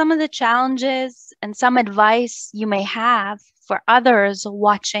what are some of the challenges and some advice you may have for others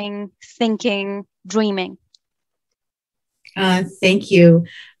watching, thinking, dreaming? Thank you.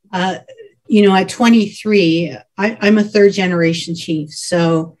 At 23, I'm a 3rd generation chief.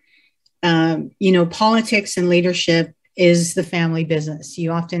 So, politics and leadership is the family business.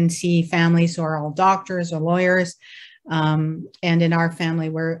 You often see families who are all doctors or lawyers. And in our family,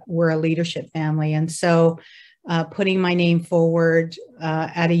 we're a leadership family. And so putting my name forward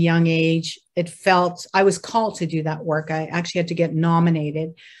at a young age, I was called to do that work. I actually had to get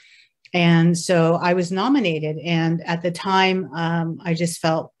nominated. And so I was nominated. And at the time, I just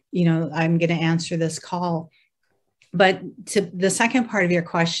felt, I'm going to answer this call. But to the second part of your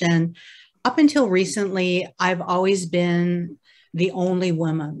question, up until recently, I've always been the only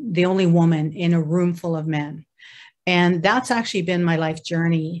woman in a room full of men. And that's actually been my life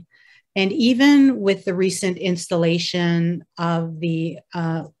journey. And even with the recent installation of the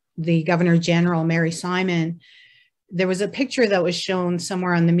Governor General, Mary Simon, there was a picture that was shown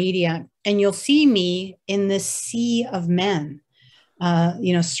somewhere on the media, and you'll see me in this sea of men,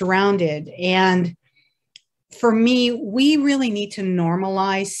 surrounded. And for me, we really need to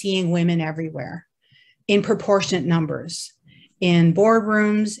normalize seeing women everywhere in proportionate numbers, in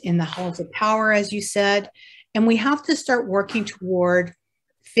boardrooms, in the halls of power, as you said. And we have to start working toward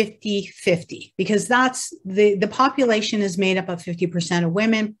 50-50, because that's the population is made up of 50% of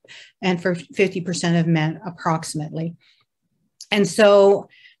women and for 50% of men approximately. And so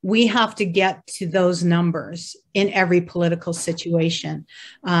we have to get to those numbers in every political situation.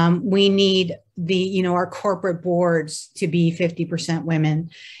 We need our corporate boards to be 50%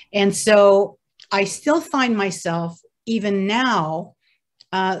 women. And so I still find myself even now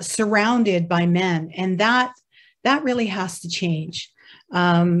surrounded by men, and that really has to change.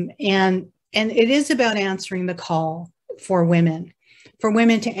 And it is about answering the call for women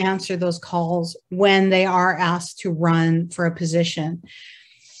to answer those calls when they are asked to run for a position.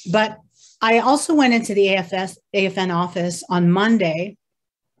 But I also went into the AFN office on Monday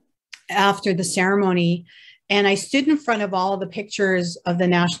after the ceremony, and I stood in front of all the pictures of the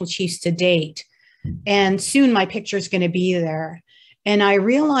national chiefs to date. And soon my picture is going to be there. And I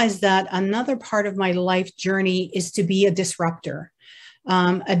realized that another part of my life journey is to be a disruptor.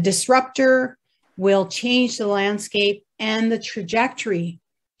 A disruptor will change the landscape and the trajectory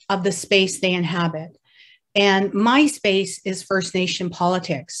of the space they inhabit. And my space is First Nation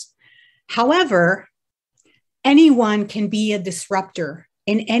politics. However, anyone can be a disruptor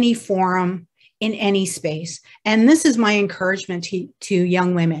in any forum, in any space. And this is my encouragement to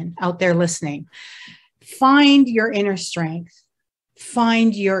young women out there listening. Find your inner strength,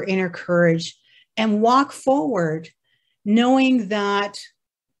 find your inner courage, and walk forward knowing that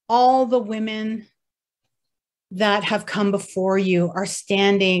all the women that have come before you are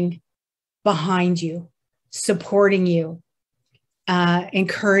standing behind you, supporting you,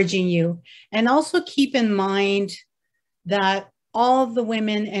 encouraging you. And also keep in mind that all of the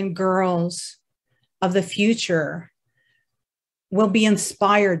women and girls of the future will be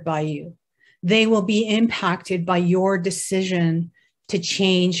inspired by you. They will be impacted by your decision to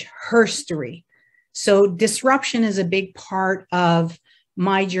change her story. So disruption is a big part of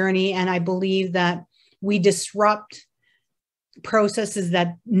my journey. And I believe that we disrupt processes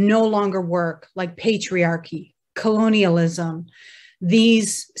that no longer work, like patriarchy, colonialism.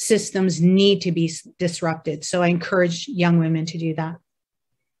 These systems need to be disrupted. So I encourage young women to do that.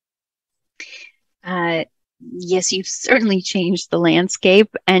 Yes, you've certainly changed the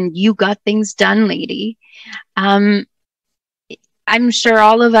landscape and you got things done, lady. I'm sure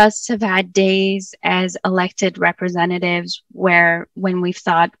all of us have had days as elected representatives when we've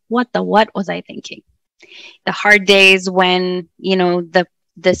thought, what was I thinking? The hard days when, you know,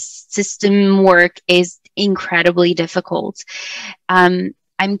 the system work is incredibly difficult. I'm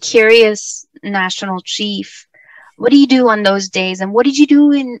curious, National Chief, what do you do on those days? And what did you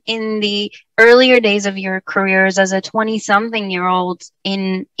do in the earlier days of your careers as a 20-something-year-old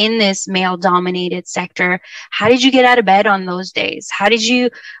in this male-dominated sector? How did you get out of bed on those days? How did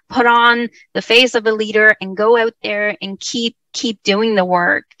you put on the face of a leader and go out there and keep doing the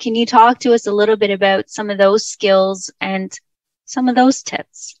work? Can you talk to us a little bit about some of those skills and some of those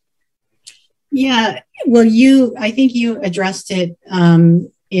tips? Yeah, well, I think you addressed it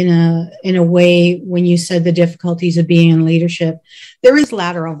in a way when you said the difficulties of being in leadership. There is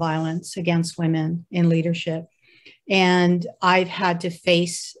lateral violence against women in leadership. And I've had to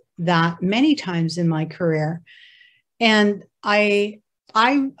face that many times in my career. And I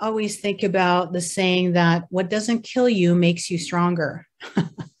always think about the saying that what doesn't kill you makes you stronger.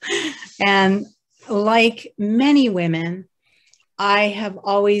 And like many women, I have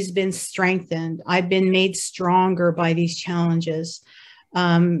always been strengthened. I've been made stronger by these challenges.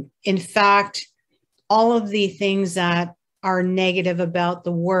 In fact, all of the things that are negative about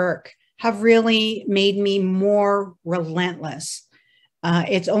the work have really made me more relentless.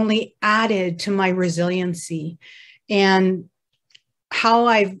 It's only added to my resiliency. And how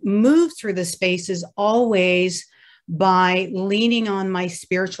I've moved through the space is always by leaning on my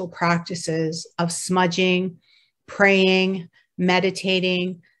spiritual practices of smudging, praying,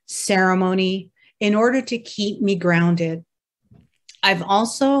 meditating, ceremony, in order to keep me grounded. I've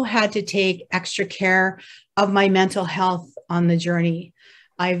also had to take extra care of my mental health on the journey.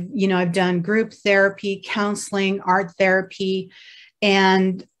 I've done group therapy, counseling, art therapy,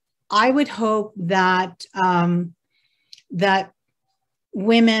 and I would hope that that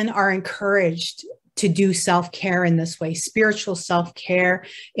women are encouraged to do self-care in this way: spiritual self-care,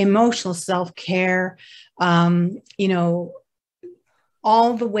 emotional self-care,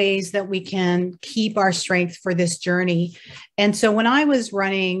 all the ways that we can keep our strength for this journey. And so when I was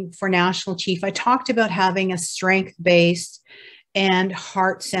running for National Chief, I talked about having a strength-based and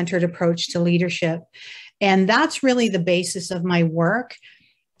heart-centered approach to leadership. And that's really the basis of my work.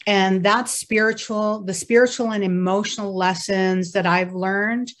 And that's the spiritual and emotional lessons that I've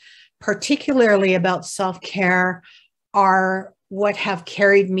learned, particularly about self-care, are what have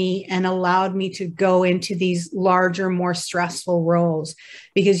carried me and allowed me to go into these larger, more stressful roles,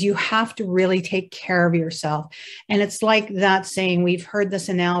 because you have to really take care of yourself. And it's like that saying, we've heard this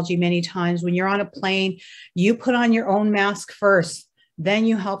analogy many times: when you're on a plane, you put on your own mask first, then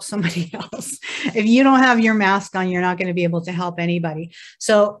you help somebody else. If you don't have your mask on, you're not going to be able to help anybody.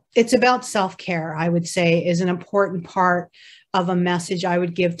 So it's about self-care, I would say, is an important part of a message I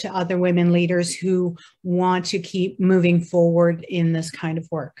would give to other women leaders who want to keep moving forward in this kind of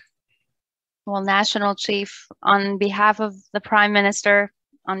work. Well, National Chief, on behalf of the Prime Minister,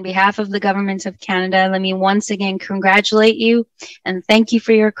 on behalf of the Government of Canada, let me once again congratulate you and thank you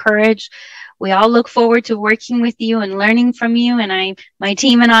for your courage. We all look forward to working with you and learning from you. And my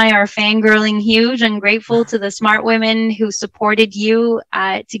team and I are fangirling huge and grateful to the smart women who supported you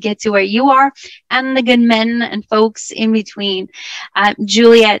to get to where you are, and the good men and folks in between.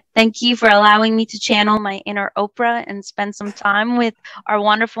 Juliet, thank you for allowing me to channel my inner Oprah and spend some time with our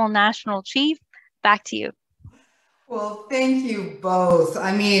wonderful National Chief. Back to you. Well, thank you both.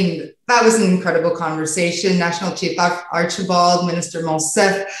 I mean, that was an incredible conversation. National Chief Archibald, Minister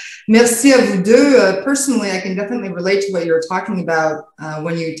Monsef, merci à vous deux. Personally, I can definitely relate to what you were talking about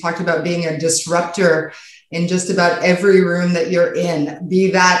when you talked about being a disruptor in just about every room that you're in,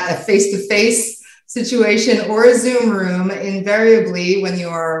 be that a face-to-face situation or a Zoom room. Invariably, when you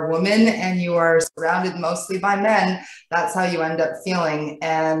are a woman and you are surrounded mostly by men, that's how you end up feeling.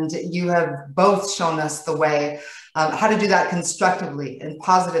 And you have both shown us the way. how to do that constructively and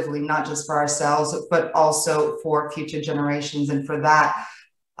positively, not just for ourselves, but also for future generations. And for that,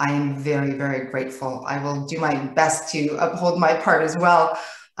 I am very, very grateful. I will do my best to uphold my part as well.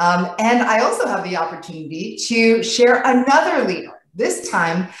 And I also have the opportunity to share another leader. This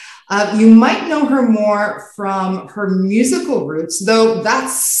time, you might know her more from her musical roots, though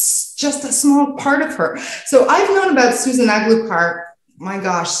that's just a small part of her. So I've known about Susan Aglukart, my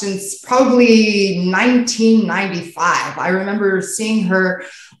gosh, since probably 1995. I remember seeing her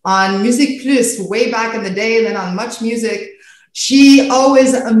on Musique Plus way back in the day, and then on Much Music. She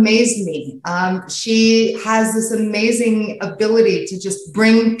always amazed me. She has this amazing ability to just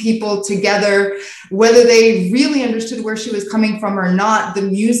bring people together, whether they really understood where she was coming from or not. The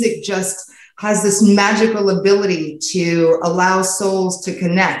music just has this magical ability to allow souls to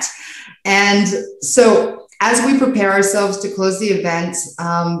connect. And so as we prepare ourselves to close the event,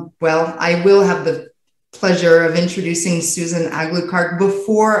 well, I will have the pleasure of introducing Susan Aglukart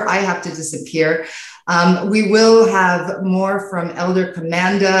before I have to disappear. We will have more from Elder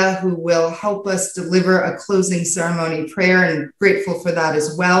Commanda, who will help us deliver a closing ceremony prayer, and grateful for that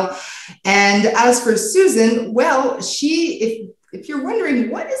as well. And as for Susan, well, if you're wondering,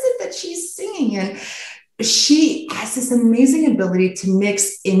 what is it that she's singing in? She has this amazing ability to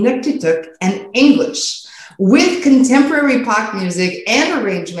mix Inuktitut and English with contemporary pop music and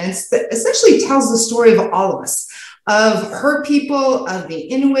arrangements that essentially tells the story of all of us, of her people, of the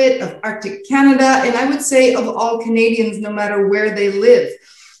Inuit, of Arctic Canada, and I would say of all Canadians, no matter where they live.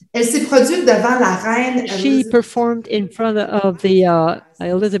 Elle s'est produite devant la reine. She performed in front of the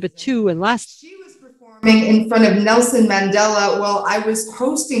Elizabeth II, and she was performing in front of Nelson Mandela. Well, I was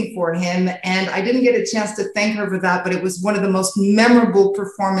hosting for him, and I didn't get a chance to thank her for that, but it was one of the most memorable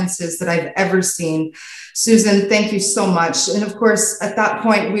performances that I've ever seen. Susan, thank you so much. And of course, at that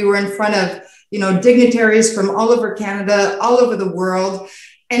point, we were in front of dignitaries from all over Canada, all over the world,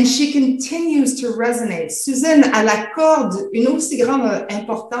 and she continues to resonate. Susan, elle accorde une aussi grande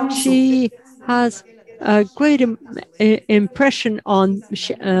importance. She has a great impression on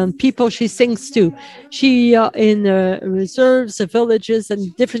people she sings to. She in reserves, villages,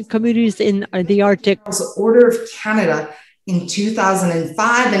 and different communities in the Arctic. Order of Canada in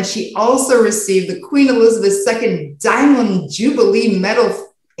 2005, and she also received the Queen Elizabeth II Diamond Jubilee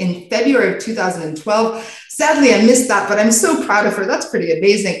Medal in February of 2012. Sadly, I missed that, but I'm so proud of her. That's pretty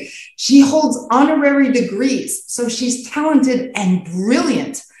amazing. She holds honorary degrees, so she's talented and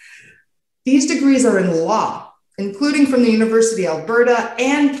brilliant. These degrees are in law, including from the University of Alberta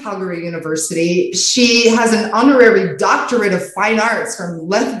and Calgary University. She has an honorary doctorate of fine arts from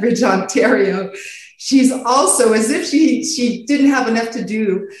Lethbridge, Ontario. She's also, as if she didn't have enough to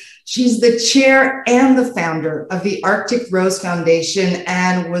do, she's the chair and the founder of the Arctic Rose Foundation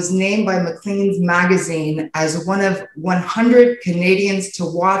and was named by Maclean's magazine as one of 100 Canadians to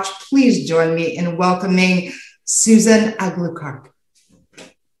watch. Please join me in welcoming Susan Aglukart.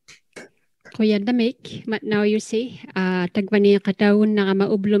 Kuya Damik, matnaw yusi, tagwani katawun na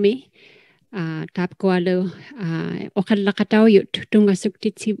maublumi, tap kwalo, okalla kataw yut, tunga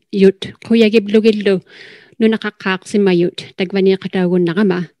suktit yut, kuya giblugildo, nunakakak si mayut, tagwani katawun na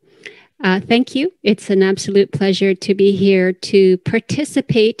kama. Thank you. It's an absolute pleasure to be here to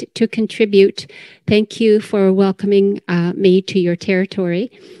participate, to contribute. Thank you for welcoming me to your territory.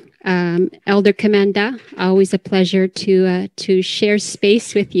 Elder Commanda, always a pleasure to share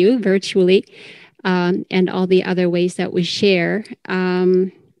space with you virtually, and all the other ways that we share.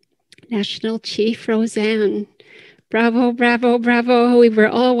 National Chief RoseAnne, bravo, bravo, bravo. We were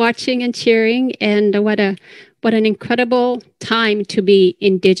all watching and cheering, and what an incredible time to be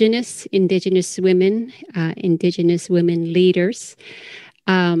Indigenous women, Indigenous women leaders.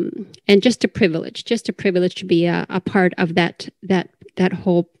 And just a privilege to be a part of that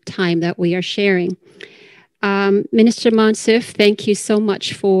whole time that we are sharing. Minister Monsef, thank you so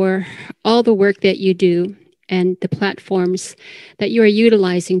much for all the work that you do and the platforms that you are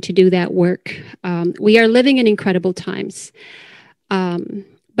utilizing to do that work. We are living in incredible times,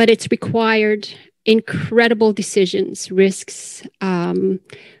 but it's required incredible decisions, risks,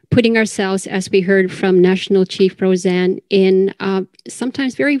 putting ourselves, as we heard from National Chief RoseAnne, in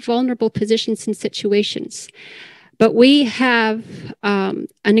sometimes very vulnerable positions and situations. But we have an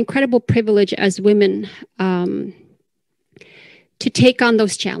incredible privilege as women to take on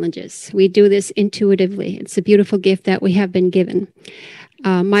those challenges. We do this intuitively. It's a beautiful gift that we have been given.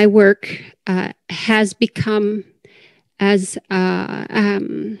 My work has become as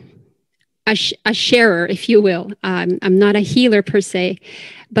a sharer, if you will. I'm not a healer per se,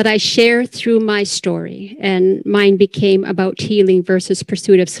 but I share through my story. And mine became about healing versus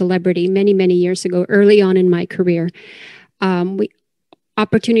pursuit of celebrity many, many years ago, early on in my career.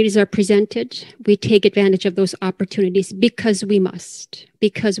 Opportunities are presented. We take advantage of those opportunities because we must,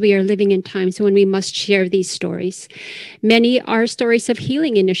 because we are living in times when we must share these stories. Many are stories of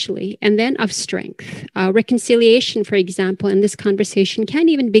healing initially, and then of strength. Reconciliation, for example, in this conversation can't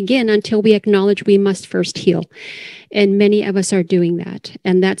even begin until we acknowledge we must first heal. And many of us are doing that.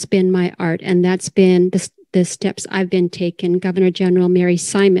 And that's been my art. And that's been the steps I've been taking. Governor General Mary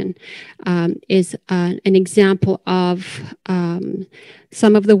Simon is an example of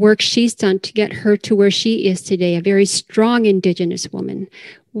some of the work she's done to get her to where she is today, a very strong Indigenous woman.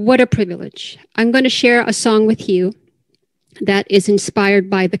 What a privilege. I'm going to share a song with you that is inspired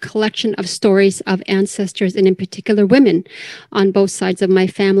by the collection of stories of ancestors, and in particular women on both sides of my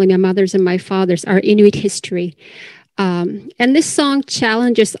family, my mother's and my father's, our Inuit history. And this song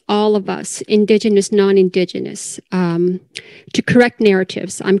challenges all of us, Indigenous, non-Indigenous, to correct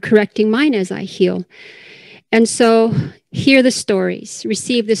narratives. I'm correcting mine as I heal. And so hear the stories,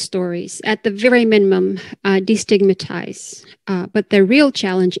 receive the stories, at the very minimum, destigmatize. But the real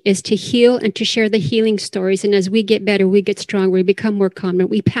challenge is to heal and to share the healing stories. And as we get better, we get stronger, we become more confident,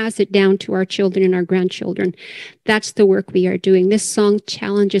 we pass it down to our children and our grandchildren. That's the work we are doing. This song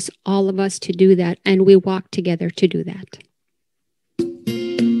challenges all of us to do that, and we walk together to do that.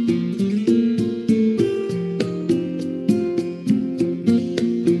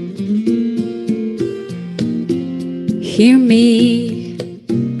 Hear me,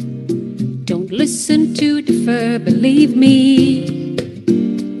 don't listen to defer, believe me,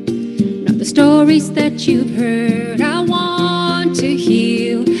 not the stories that you've heard. I want to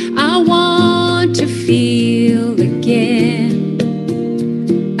heal, I want to feel again,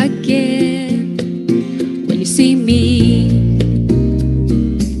 again. When you see me,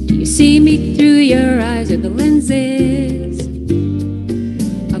 do you see me through your eyes or the lenses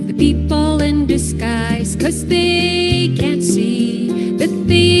of the people in disguise? 'Cause they can't see the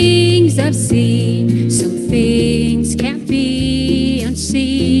things I've seen. Some things can't be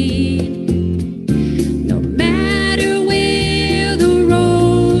unseen. No matter where the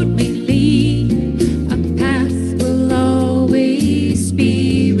road may lead, a path will always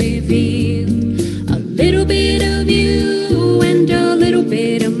be revealed. A little bit of you and a little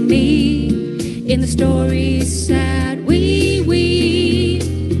bit of me in the stories that we weave.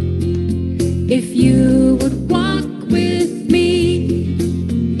 If you would walk with me,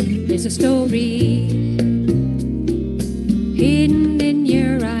 there's a story hidden in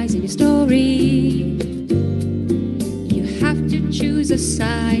your eyes, in your story. You have to choose a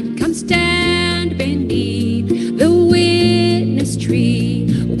side. Come stand beneath the witness tree.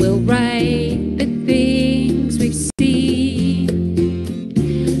 We'll write the things we've seen.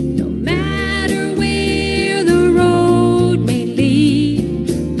 No matter where the road may lead,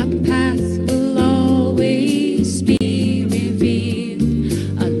 a path will always be revealed.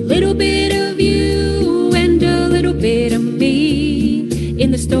 A little bit of you and a little bit of me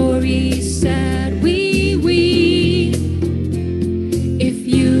in the stories that we weave. If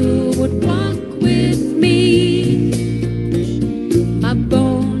you would walk with me, my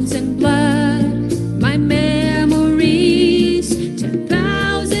bones and blood, my memories,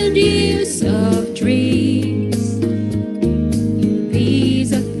 10,000 years of dreams.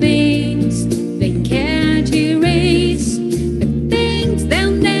 These are things they can't erase, the things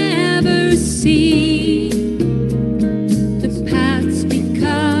they'll never see. The paths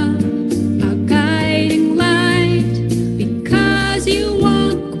become our guiding light because you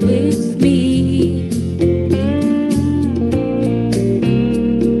walk with me.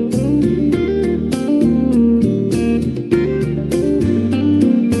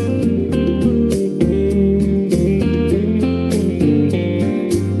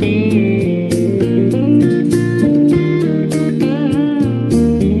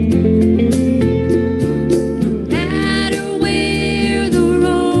 No matter where the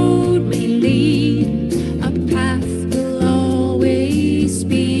road may lead, a path will always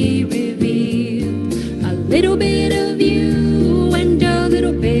be revealed. A little bit of you and a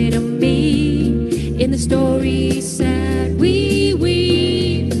little bit of me in the stories that we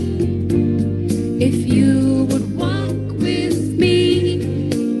weave. If you would walk with me,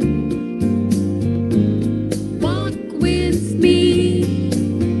 walk with me,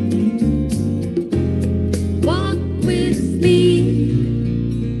 walk with me.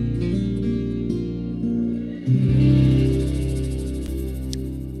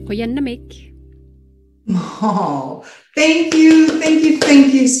 Oyan na make. Oh, Thank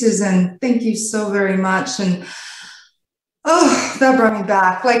you, Susan. Thank you so very much. And oh, that brought me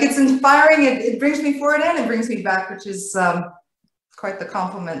back. Like, it's inspiring. It brings me forward and it brings me back, which is quite the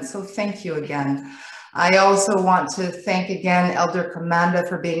compliment. So thank you again. I also want to thank again Elder Commanda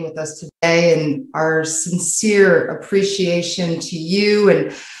for being with us today, and our sincere appreciation to you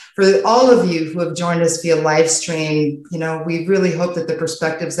and for all of you who have joined us via live stream. You know, we really hope that the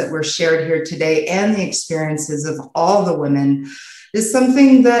perspectives that were shared here today and the experiences of all the women is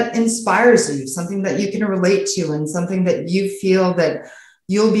something that inspires you, something that you can relate to, and something that you feel that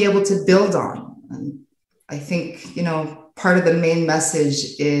you'll be able to build on. And I think, you know, part of the main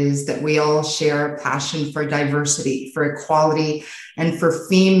message is that we all share a passion for diversity, for equality, and for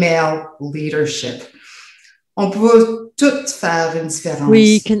female leadership. On peut toutes faire une différence.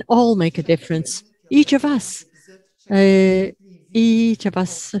 We can all make a difference. Each of us,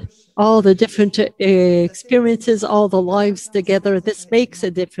 all the different experiences, all the lives together, this makes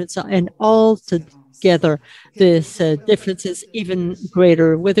a difference, and all together, this difference is even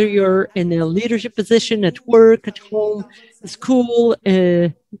greater. Whether you're in a leadership position at work, at home, school,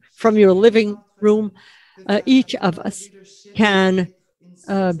 from your living room, each of us can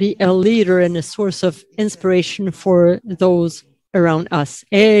be a leader and a source of inspiration for those around us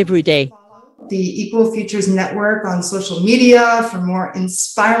every day. The Equal Futures Network on social media for more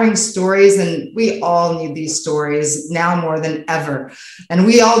inspiring stories. And we all need these stories now more than ever. And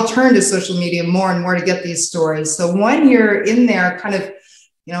we all turn to social media more and more to get these stories. So when you're in there kind of,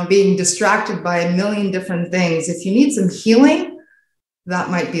 you know, being distracted by a million different things, if you need some healing,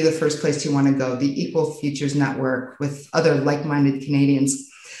 that might be the first place you want to go, the Equal Futures Network with other like-minded Canadians.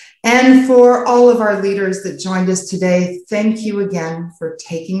 And for all of our leaders that joined us today, thank you again for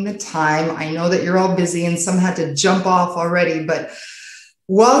taking the time. I know that you're all busy and some had to jump off already, but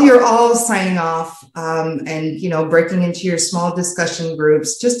while you're all signing off and, you know, breaking into your small discussion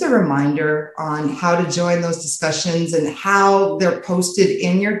groups, just a reminder on how to join those discussions and how they're posted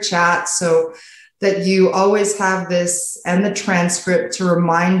in your chat so that you always have this and the transcript to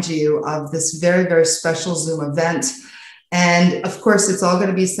remind you of this very, very special Zoom event. And of course, it's all going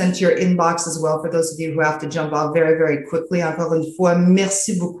to be sent to your inbox as well for those of you who have to jump off very, very quickly. Encore une fois,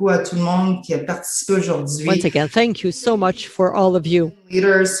 merci beaucoup à tout le monde qui a participé aujourd'hui. Once again, thank you so much for all of you.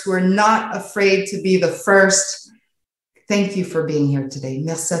 Leaders who are not afraid to be the first. Thank you for being here today.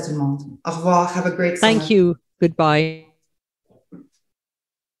 Merci à tout le monde. Au revoir. Have a great summer. Thank you. Goodbye.